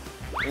吗？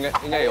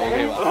应该也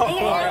OK 吧？应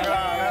该也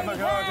OK。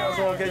这样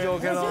说 OK 就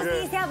OK 了。休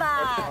息一下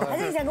吧，还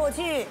是你想跟我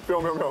去？不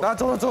用。那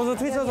走，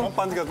推车走。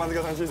搬这个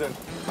上去先。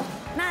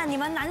那你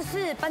们男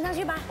士搬上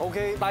去吧。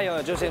 OK， 答应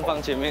了就先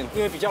放前面，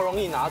因为比较容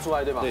易拿出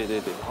来，对吧？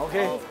对。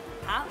OK，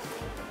 好，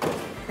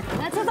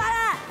那出发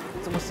了。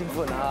这么兴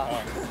奋啊！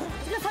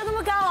这个车这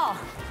么高哦。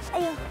哎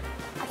呦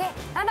 ，OK，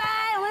 拜拜，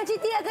我们去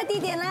第二个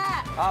地点了。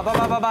好，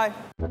拜。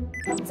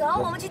走，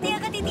我们去第二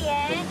个地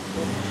点。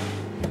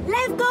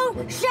Let's go,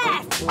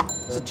 chef。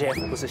是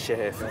Jeff， 不是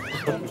Chef。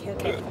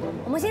OK。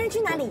我们现在去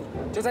哪里？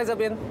就在这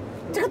边。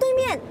这个对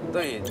面。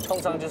对，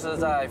通常就是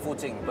在附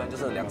近，不然就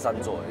是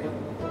2-3座而已。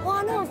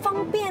哇，那很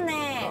方便呢。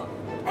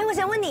哎，我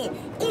想问你，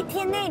一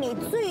天内你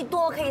最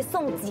多可以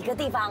送几个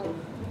地方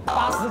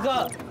？80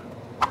个。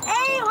哎，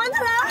完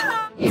成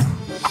了。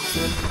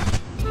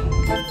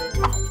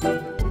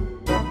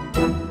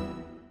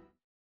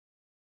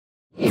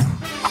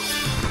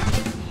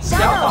小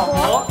岛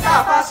国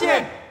大发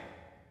现。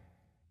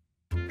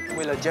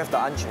为了 Jeff 的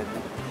安全，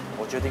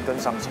我决定跟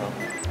上车，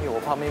因为我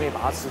怕妹妹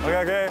把它吃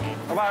掉。OK，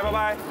 拜拜。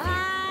拜。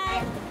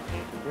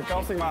你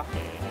高兴吗？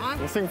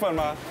你兴奋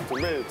吗？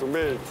准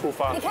备出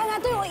发。你看他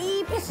对我依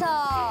依不舍，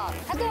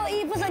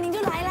你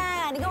就来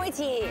啦，你跟我一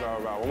起。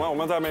不，我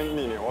们在那边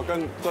秘密，我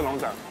跟郑龙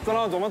讲，郑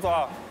龙怎么走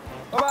啊？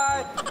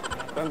拜。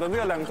等这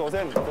个2走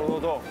先，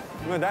走，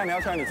因为等下你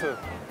要去哪里吃，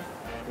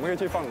我们可以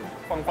去放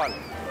饭，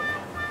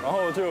然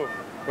后就，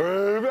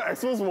不要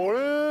expose 我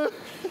嘞。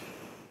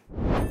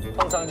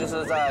通常就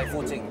是在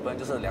附近，不然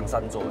就是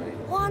2-3座而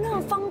已。哇，那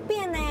很方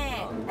便呢。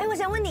哎，我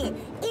想问你，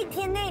一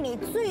天内你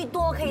最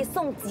多可以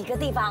送几个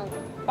地方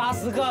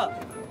？80个。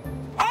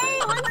哎，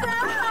完成了，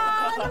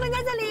他们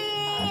在这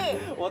里。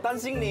我担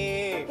心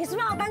你。你是不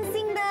是好担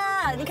心的？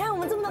你看我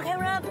们这么多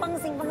camera， 放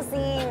心。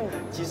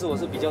其实我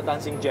是比较担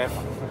心 Jeff。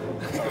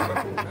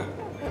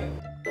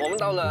我们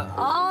到了。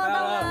哦，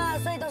到了，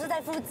所以都是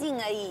在附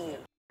近而已。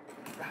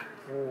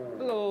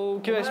Hello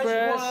Q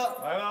Express，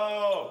 来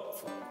喽。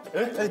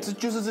哎，这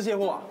就是这些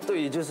货啊？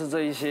对，就是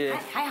这一些。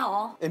还好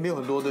哦。哎，没有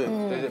很多，对。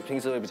对，平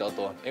时会比较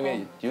多，因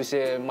为有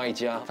些卖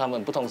家他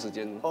们不同时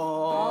间。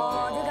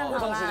哦，就刚好啦。不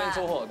同时间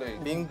出货，对。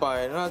明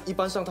白。那一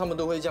般上他们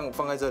都会这样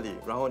放在这里，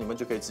然后你们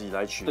就可以自己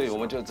来取。对，我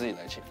们就自己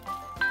来取。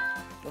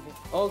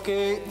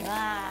OK。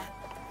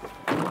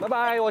哇。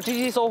拜，我继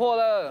续收货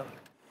了。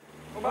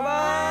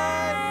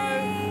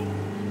拜。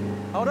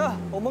好的，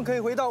我们可以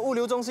回到物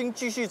流中心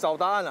继续找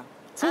答案了。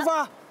出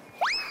发。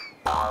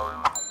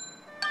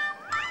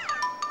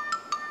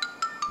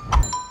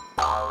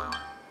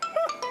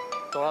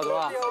走了走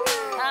了。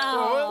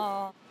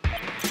好。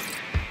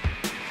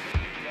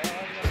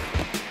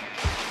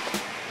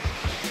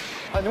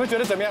你们觉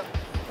得怎么样？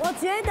我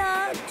觉得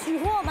取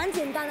货蛮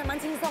简单的，蛮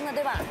轻松的，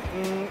对吧？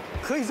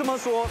可以这么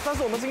说，但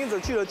是我们今天只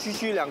去了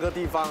区2个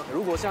地方，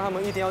如果像他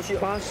们一天要去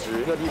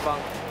80个地方，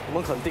我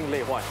们肯定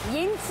累坏。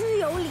言之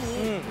有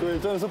理。对，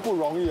真的是不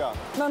容易啊。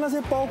那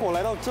些包裹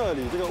来到这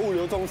里这个物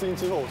流中心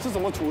之后是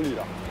怎么处理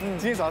的？今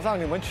天早上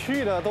你们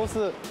去的都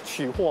是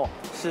取货，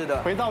是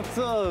的，回到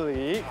这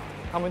里，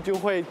他们就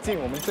会进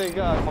我们这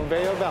个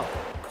conveyor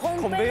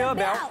belt。conveyor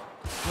belt，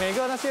 每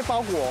个那些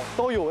包裹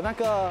都有那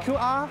个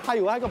QR， 还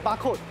有那个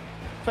barcode。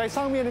所以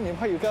上面呢，你们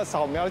会有一个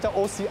扫描叫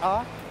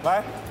OCR，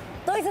 来，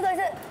多一次。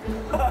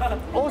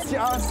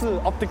OCR 是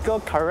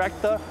Optical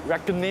Character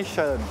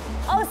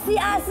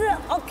Recognition。OCR 是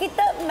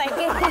Optical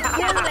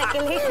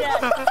Recognition，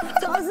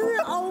 主要是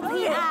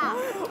OPR。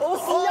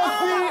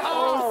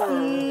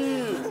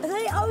所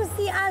以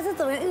OCR 是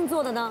怎么运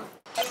作的呢？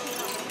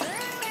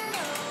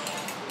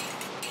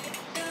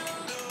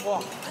哇，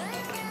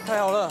太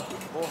好了！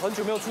我很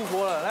久没有出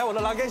国了，来我的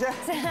luggage，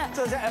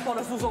 这是 Apple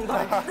的输送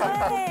带。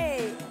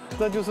对。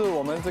这就是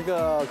我们这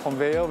个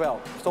conveyor belt，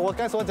 所以我刚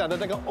才所讲的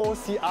那个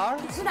OCR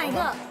是哪一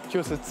个？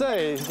就是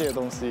这些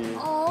东西。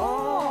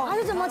哦，它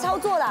是怎么操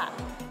作的？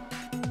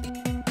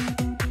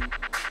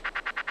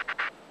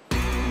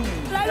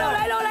来喽！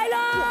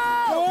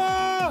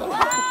哇，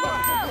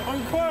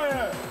很快耶！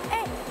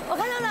哎，我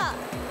看到了。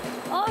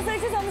哦，所以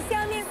是从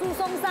下面输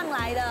送上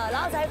来的，然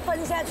后才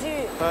分下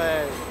去。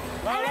对。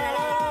来！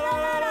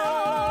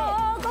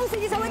恭喜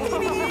你成为第1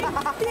名、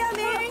第2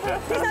名、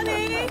第3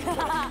名。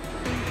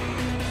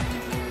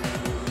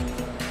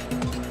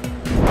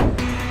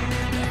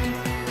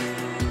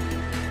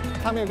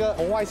它们有个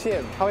红外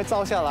线，它会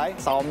照下来，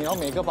扫描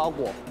每个包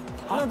裹。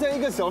那这样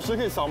1个小时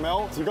可以扫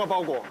描几个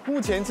包裹？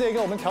目前这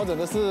个我们调整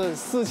的是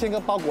4000个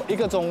包裹1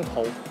个钟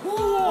头。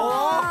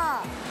哇！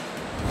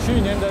去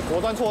年的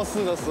果断措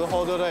施的时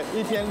候，对不对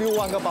？1天6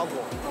万个包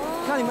裹。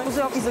那你们不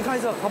是要一直开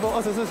着，差不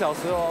多24小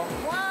时哦。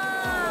哇！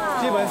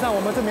基本上我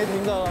们是没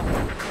停的了。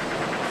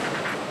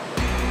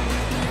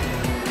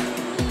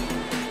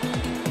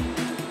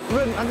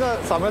润那个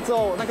扫描之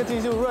后，那个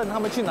机就润他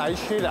们去哪一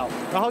区了，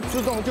然后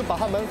自动就把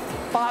他们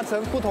发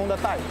成不同的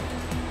袋。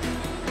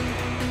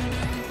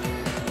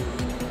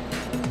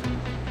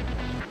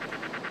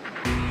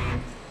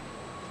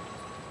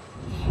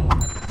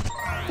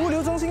物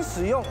流中心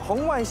使用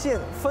红外线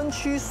分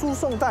区输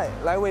送带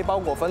来为包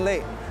裹分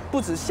类，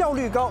不止效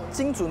率高，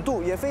精准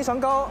度也非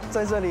常高。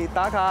在这里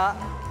打卡。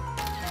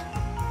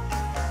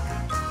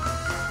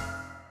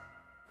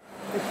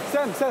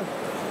Sam，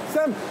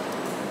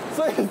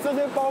 所以这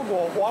些包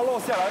裹滑落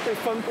下来被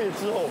分配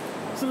之后，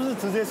是不是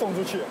直接送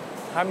出去？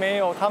还没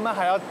有，他们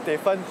还要得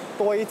分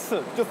多一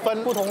次，就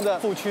分不同的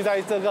副区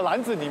在这个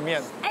篮子里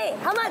面。哎，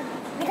他们，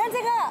你看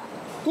这个，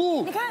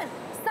你看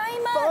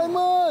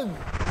Simon，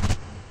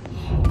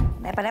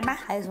 来吧，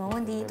还有什么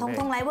问题，通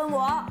通来问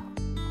我。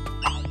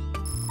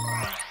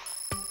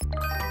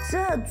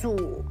这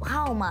组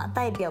号码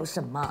代表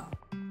什么？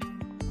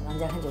大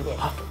家看久点。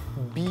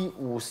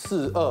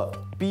B542、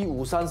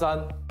B533。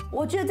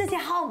我觉得这些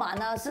号码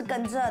呢是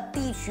跟着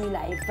地区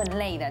来分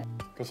类的。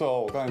可是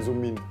我刚才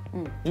zoom in，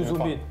 又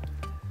zoom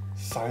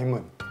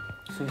in，Simon，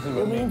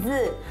 有名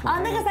字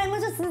啊，那个 Simon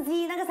是司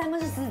机，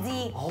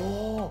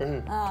哦，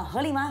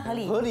合理吗？合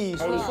理，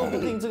所以说不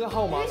定这个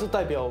号码是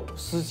代表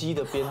司机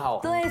的编号。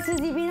对，司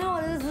机编号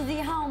或者是司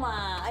机号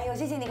码。哎呦，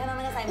谢谢你看到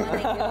那个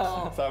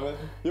Simon。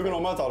有可能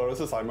我们要找的人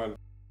是 Simon。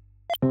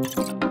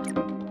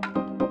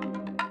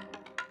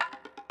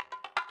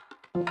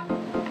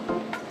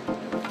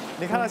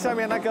你看到下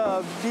面那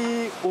个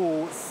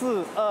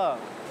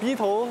B542，B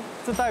头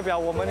是代表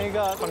我们那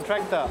个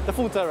contractor 的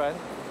负责人，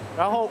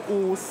然后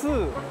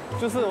54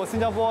就是我新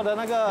加坡的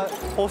那个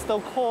postal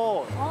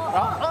code，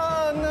 然后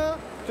2呢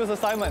就是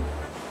Simon，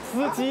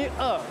 司机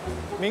2，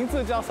名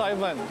字叫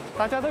Simon，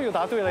 大家都有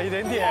答对了一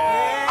点点。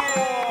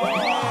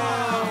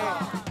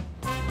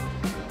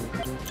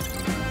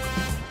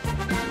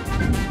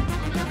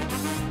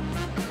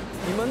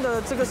你们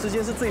的这个时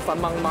间是最繁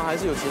忙吗？还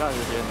是有其他的时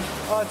间？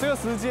这个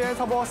时间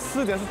差不多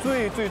4点是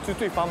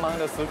最繁忙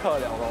的时刻了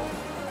咯。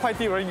快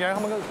递人员他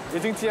们已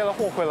经接了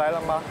货回来了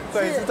吗？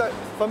所以是在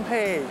分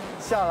配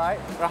下来，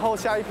然后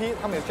下一批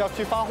他们也就要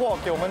去发货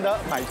给我们的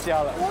买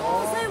家了。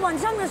哦，所以晚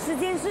上的时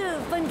间是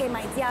分给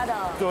买家的。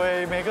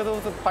对，每个都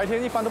是白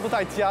天一般都不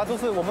在家，都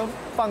是我们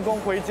放工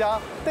回家，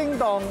叮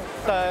咚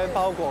等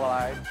包裹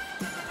来。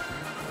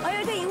还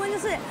有一个疑问就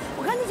是，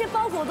我看这些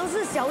包裹都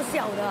是小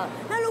小的，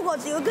那如果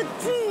有一个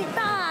巨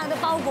大的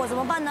包裹怎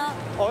么办呢？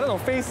哦，那种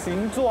飞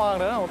形状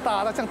的那种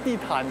大的，像地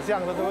毯这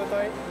样的，对不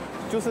对？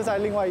就是在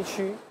另外一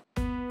区。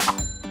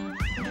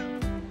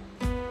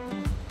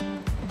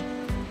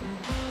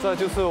这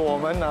就是我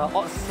们的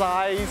odd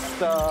size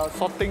的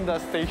sorting 的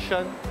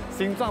station，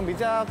 形状比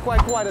较怪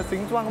怪的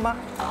形状吗？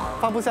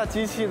放不下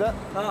机器的，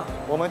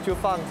我们就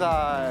放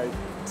在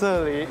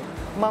这里。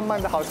慢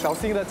慢的好小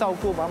心的照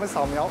顾，慢慢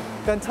扫描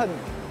跟称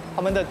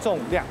它们的重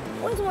量。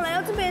为什么来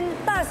到这边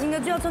大型的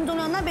就要称重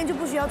量，那边就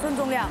不需要称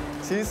重量？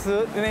其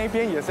实那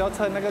边也是要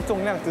称那个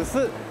重量，只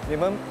是你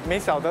们没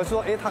晓得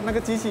说，它那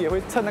个机器也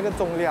会称那个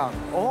重量。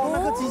哦，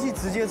那个机器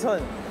直接称。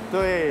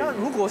对。那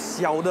如果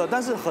小的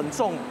但是很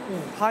重，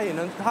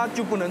它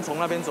就不能从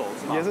那边走，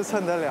是吗？也是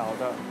称得了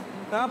的。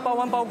那包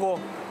完包裹，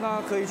那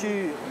可以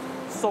去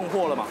送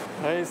货了嘛？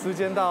哎，时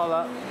间到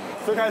了。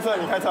谁开车？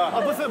你开车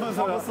啊？不是，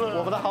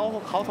我们的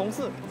好同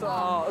事。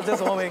这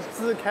什么名？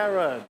是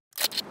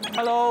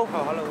Karen。Hello，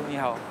 你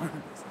好。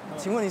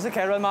请问你是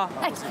Karen 吗？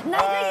哎，哪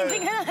一个眼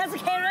睛看到他是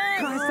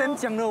Karen？ 刚才 Sam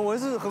讲的，我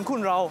是很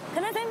困扰。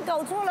可能 Sam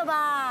搞错了吧？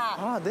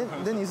啊，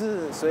那你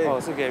是谁？我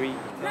是 Gary。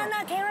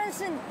那 Karen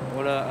是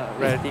我的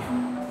relative。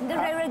你的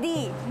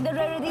relative，你的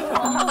relative 是什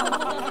么？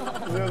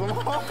你有什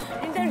么？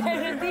你的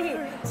relative。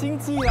亲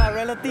戚啦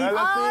 ，relative。哦，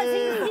亲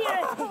戚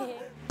relative。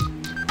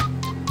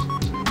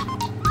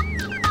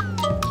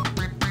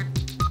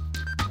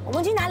我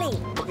们去哪里？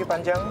我去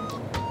搬江。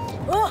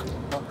哇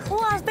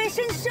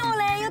 ，fashion show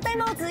嘞，又戴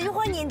帽子又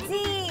换眼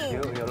镜。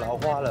有老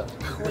花了。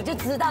我就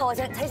知道，我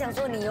才想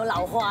说你有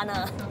老花呢。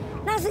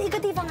那是一个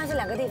地方还是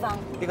2个地方？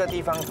一个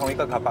地方同一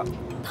个卡巴。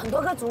很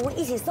多个组屋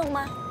一起送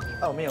吗？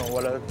哦，没有，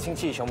我的亲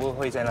戚全部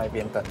会在那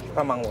边等，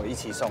帮忙我一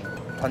起送。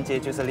团结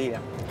就是力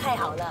量。太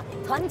好了，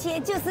团结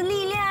就是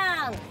力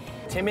量。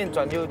前面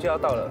转右就要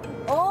到了。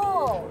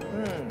哦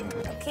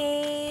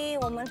，OK，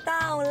 我们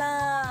到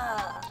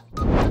了。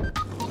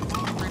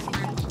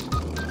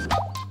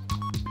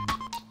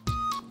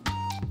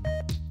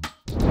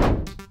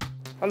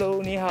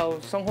Hello， 你好，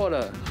送货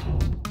了。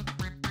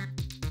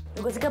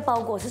如果这个包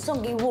裹是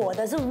送给我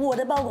的，是我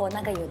的包裹，那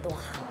该有多好？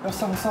要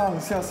上上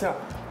下下，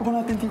不过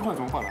那电梯坏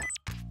怎么办啊？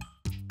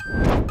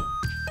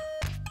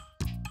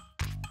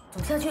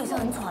走下去也是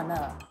很喘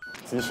的。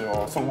其实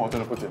哦，送货真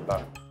的不简单。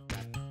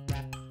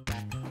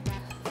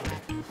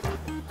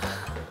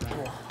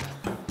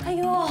哎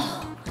呦，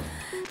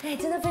哎，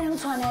真的非常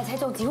喘哎，才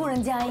走几户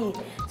人家而已，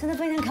真的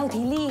非常考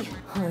体力。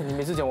你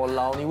每次讲我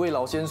老，你未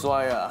老先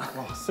衰啊！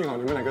哇，幸好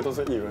你们2个都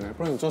是艺人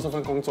不然你做这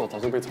份工作早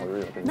就被炒鱿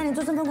鱼了。那你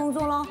做这份工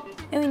作咯，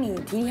因为你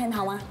体力很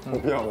好吗？我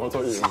不要，我要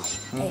做艺人。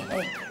你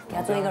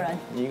要做一个人。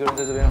你一个人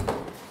在这边啊？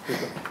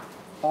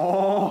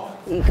哦，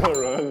一个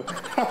人。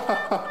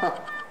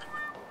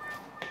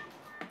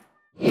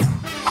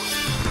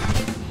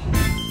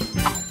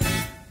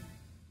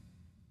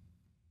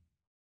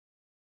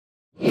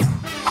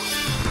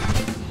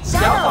小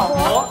岛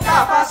国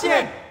大发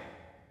现。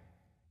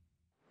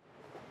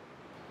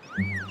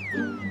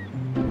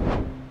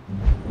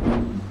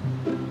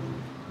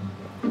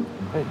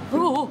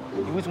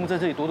你为什么在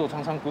这里躲躲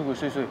藏藏、鬼鬼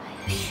祟祟？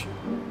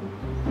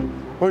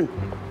喂，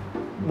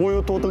我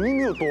有躲，等于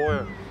没有躲哎。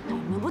你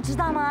们不知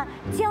道吗？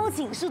交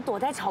警是躲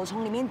在草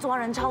丛里面抓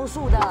人超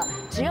速的，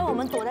只要我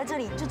们躲在这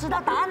里，就知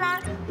道答案啦。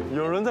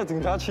有人在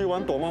警察区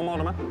玩躲猫猫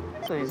的吗？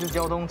这里是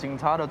交通警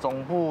察的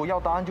总部，要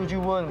答案就去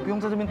问，不用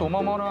在这边躲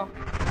猫猫的。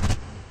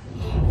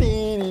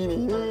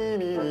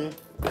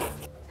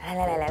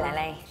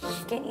来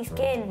 ，scan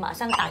scan， 马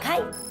上打开。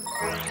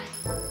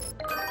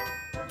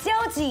交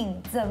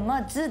警怎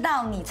么知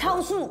道你超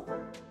速？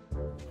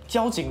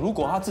交警如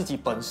果他自己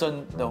本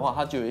身的话，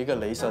他就有一个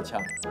雷射枪。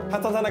他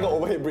站在那个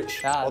overhead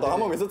bridge，我懂他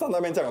们每次站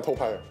那边这样有偷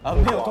拍啊，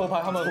没有偷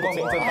拍，他们光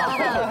明正大，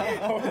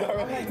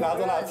拿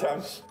着那枪。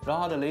然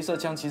后他的雷射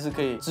枪其实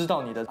可以知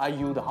道你的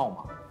IU 的号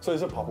码，所以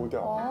是跑不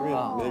掉，因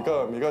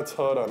为每个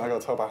车的那个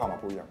车牌号码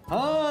不一样。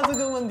啊，这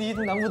个问题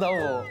难不倒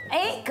我。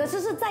哎，可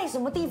是是在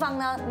什么地方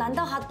呢？难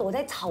道他躲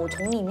在草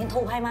丛里面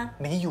偷拍吗？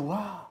没有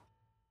啊。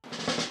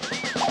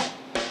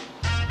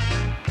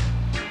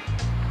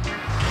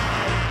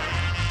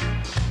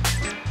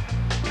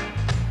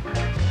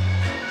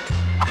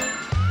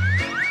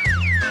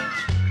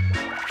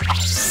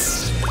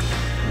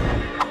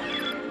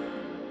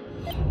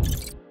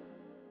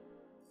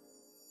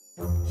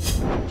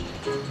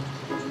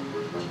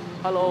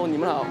Hello， 你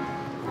们好。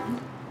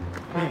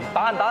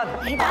答案。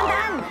哎，答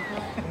案。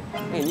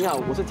哎，你好，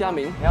我是佳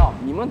明。你好，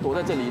你们躲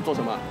在这里做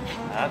什么？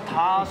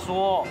他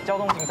说交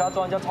通警察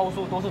抓人家超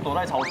速都是躲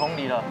在草丛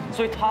里的，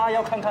所以他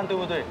要看看对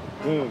不对？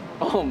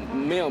哦，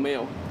没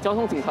有，交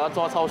通警察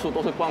抓超速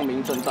都是光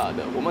明正大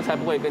的，我们才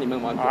不会跟你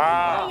们玩。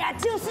哎呀，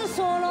就是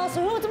说咯，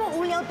谁会这么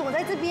无聊躲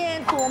在这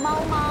边躲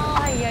猫猫？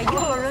哎呀，这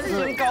个人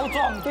形高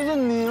壮，就是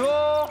你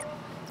咯。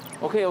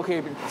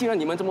OK， 既然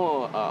你们这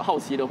么好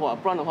奇的话，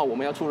不然的话我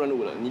们要出任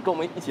务了，你跟我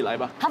们一起来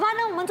吧。好吧，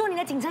那我们坐你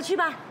的警车去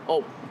吧。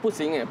哦，不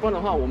行哎，不然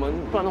的话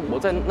我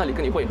在那里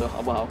跟你会合，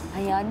好不好？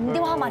哎呀，你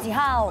电话号码几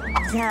号？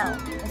几号？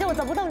这我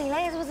找不到你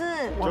嘞，是不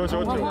是？很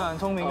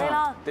聪明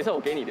啊。等一下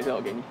我给你。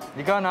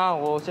你干啊，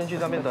我先去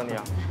那边等你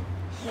啊。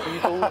对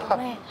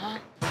啊。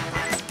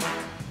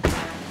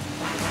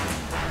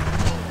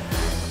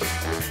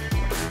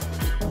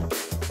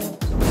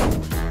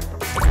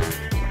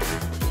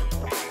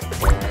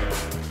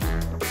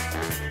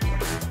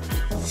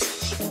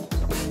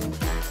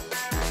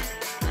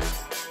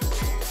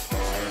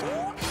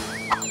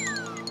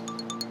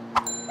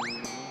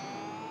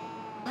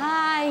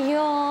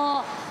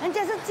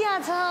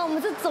车，我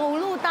们是走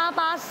路搭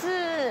巴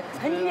士，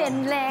很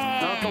远嘞。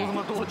然后兜这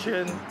么多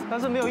圈，但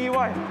是没有意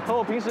外，和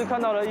我平时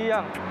看到的一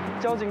样，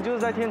交警就是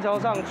在天桥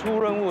上出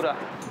任务的。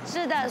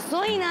是的，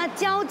所以呢，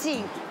交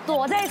警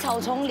躲在草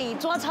丛里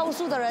抓超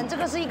速的人，这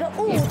个是一个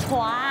误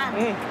传。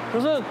可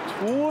是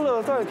除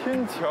了在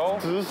天桥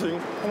执行，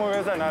他们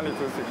会在哪里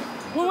执行？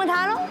问问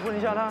他喽，问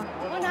一下他。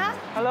问他。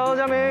Hello，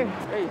 嘉明。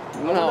哎，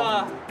你们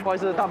好。不好意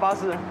思，大巴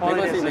士，没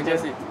关系，没关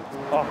系。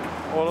哦，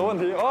我的问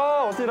题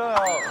哦，我记得了。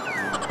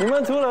你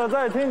们除了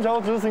在天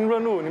桥执行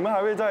任务，你们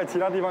还会在其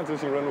他地方执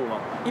行任务吗？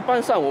一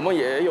般上我们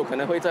也有可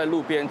能会在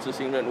路边执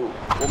行任务，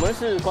我们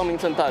是光明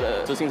正大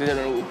的执行这些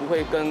任务，不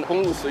会跟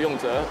公路使用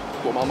者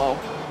躲猫猫。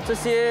这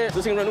些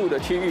执行任务的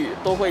区域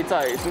都会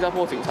在新加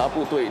坡警察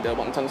部队的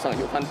网站上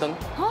有刊登。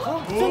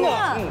哦，真的？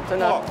真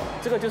的。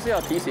这个就是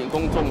要提醒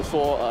公众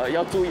说，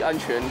要注意安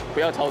全，不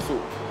要超速。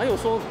还有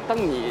说，当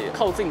你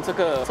靠近这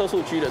个测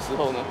速区的时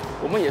候呢，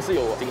我们也是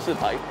有警示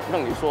牌，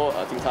让你说，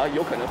警察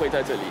有可能会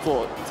在这里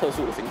做测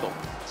速的行动。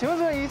请问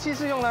这个仪器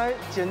是用来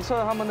检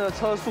测他们的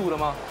车速的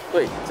吗？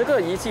对，这个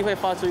仪器会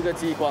发出一个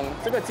激光，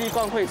这个激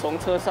光会从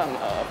车上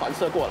反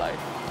射过来。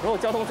然后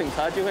交通警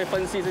察就会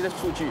分析这些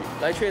数据，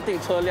来确定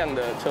车辆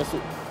的车速。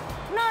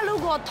那如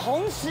果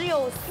同时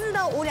有4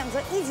到5辆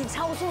车一起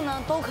超速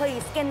呢，都可以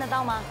scan 得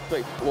到吗？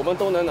对，我们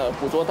都能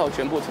捕捉到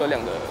全部车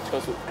辆的车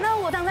速。那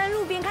我常在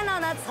路边看到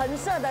呢橙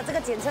色的这个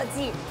检测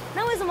器，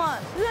那为什么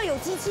越有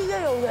机器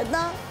越有人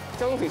呢？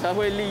交通警察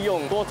会利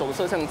用多种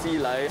摄像机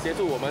来协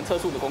助我们测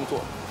速的工作。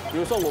比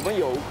如说，我们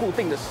有固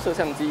定的摄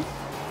像机、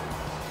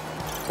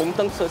红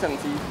灯摄像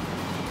机、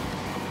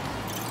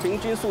平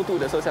均速度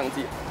的摄像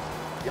机。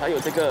还有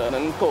这个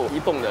能够移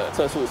动的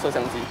测速摄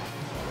像机，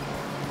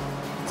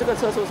这个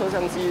测速摄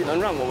像机能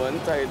让我们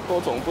在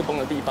多种不同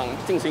的地方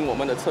进行我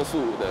们的测速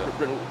的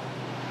任务。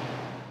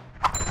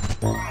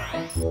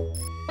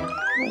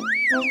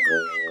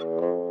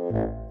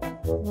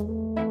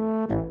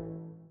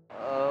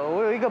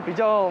我有一个比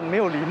较没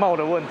有礼貌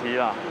的问题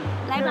啦。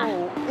来吧。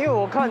因为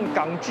我看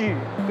港剧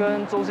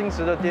跟周星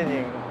驰的电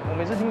影，我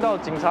每次听到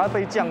警察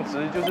被降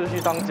职，就是去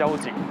当交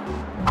警。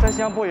在新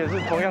加坡也是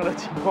同样的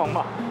情况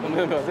吗？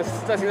没有，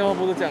在新加坡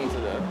不是这样子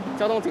的。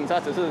交通警察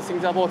只是新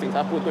加坡警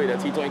察部队的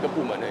其中一个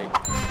部门而已。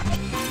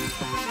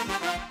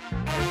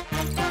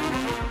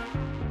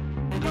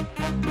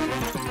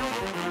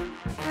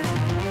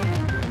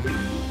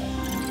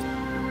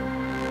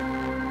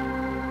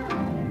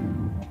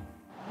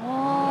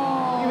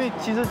因为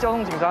其实交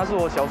通警察是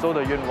我小时候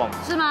的愿望。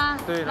是吗？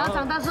对。然后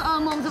长大是噩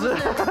梦，是不是？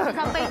经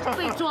常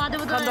被抓，对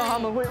不对？看到他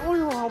们会，哎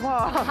呦，好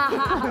怕。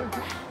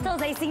这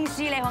谁心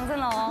虚嘞，黄振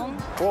龙？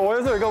我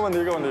也是有一个问题，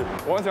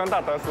我很喜欢大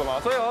德斯嘛，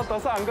所以我德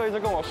斯安哥一直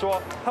跟我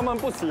说，他们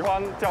不喜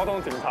欢交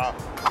通警察，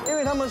因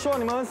为他们说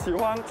你们喜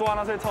欢抓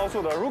那些超速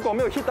的，如果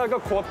没有 hit 到一个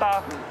quota，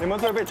你们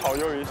就会被炒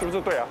鱿鱼，是不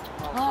是对啊？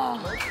哦，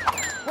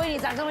为你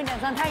掌声，为你掌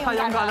声，太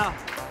勇敢了。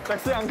德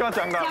斯安哥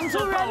讲的，讲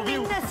出人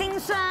民的心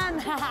声。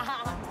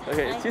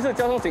OK， 其实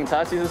交通警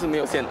察其实是没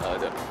有限额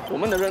的，我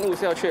们的任务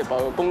是要确保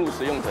公路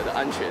使用者的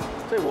安全，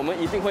所以我们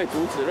一定会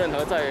阻止任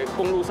何在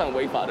公路上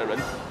违法的人。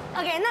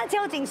OK， 那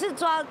交警是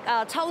抓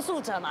超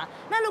速者嘛？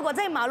那如果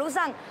在马路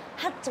上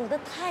他走得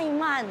太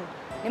慢，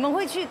你们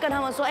会去跟他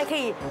们说，可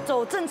以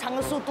走正常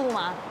的速度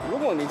吗？如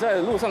果你在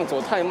路上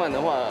走太慢的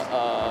话，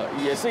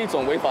也是一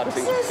种违法的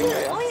行为。是，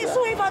也是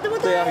违法，对不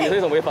对？对啊，也是一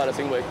种违法的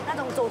行为。那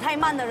种走太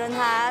慢的人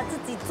哈，自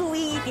己注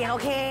意一点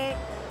 ，OK？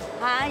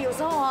 有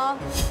时候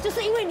就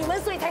是因为你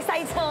们所以才塞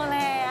车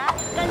嘞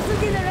赶时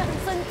间的人很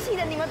生气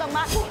的，你们懂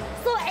吗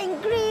 ？So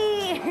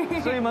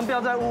angry。所以你们不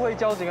要再误会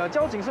交警啊，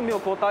交警是没有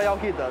quota要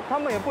hit 的，他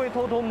们也不会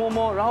偷偷摸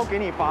摸然后给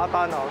你罚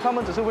单哦，他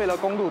们只是为了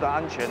公路的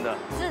安全的。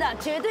是的，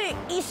绝对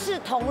一视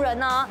同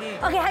仁哦。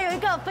OK， 还有一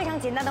个非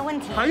常简单的问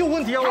题。还有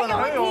问题要问啊？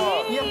还有问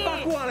题，你很八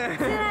卦嘞。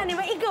是啊，你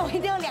们一个我一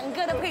定要2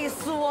个都可以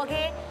输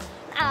 ，OK？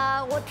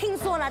 我听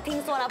说了，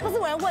不是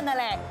我要问的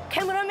嘞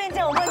 ，camera man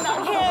叫我问的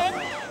 ，OK？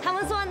 他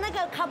们说那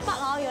个卡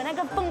巴有那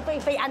个凤飞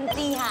飞安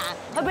迪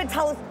会不会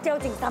超交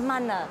警3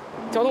万呢？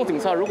交通警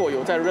察如果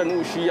有在任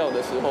务需要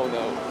的时候呢，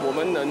我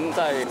们能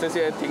在这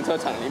些停车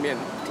场里面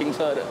停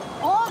车的。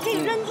可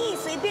以任意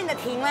随便的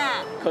停啦。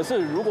可是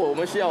如果我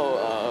们需要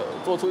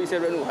做出一些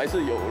任务，还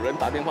是有人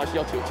打电话需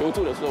要求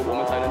助的时候，我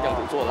们才能这样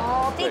子做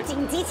了。在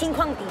紧急情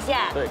况底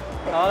下。对。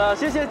好了，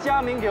谢谢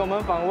嘉明给我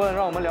们访问，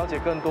让我们了解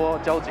更多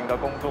交警的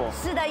工作。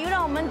是的，又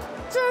让我们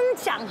增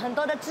长很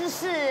多的知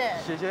识。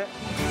谢谢。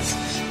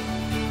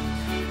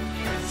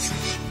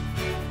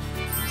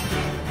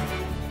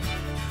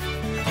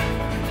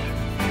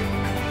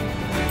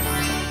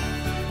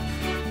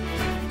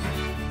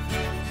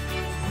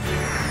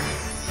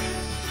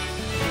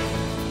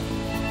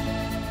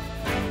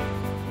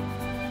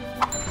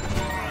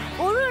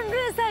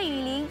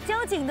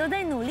交警都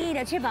在努力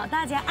的确保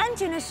大家安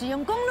全的使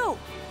用公路，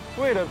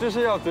为的就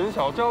是要减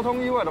少交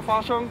通意外的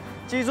发生。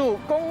记住，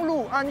公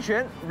路安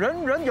全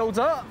人人有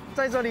责，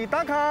在这里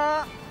打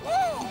卡。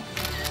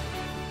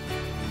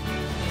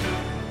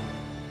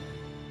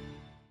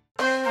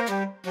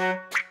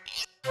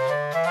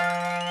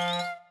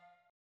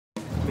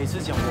每次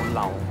讲我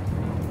老，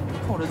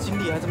我的精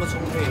力还这么充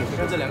沛，你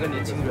看这2个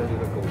年轻人，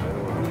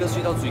一个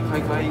睡到嘴开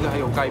开，一个还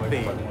有盖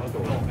被，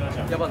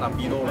要不要拿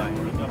鼻漏来？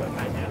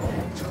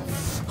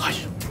哎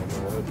呦，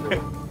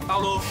到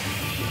喽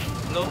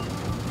 ，Hello，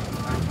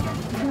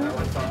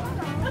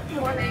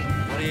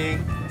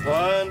 晚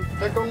安，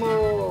开工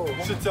喽！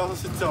睡觉是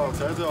睡觉，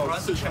起来之后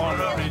是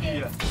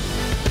ready 了。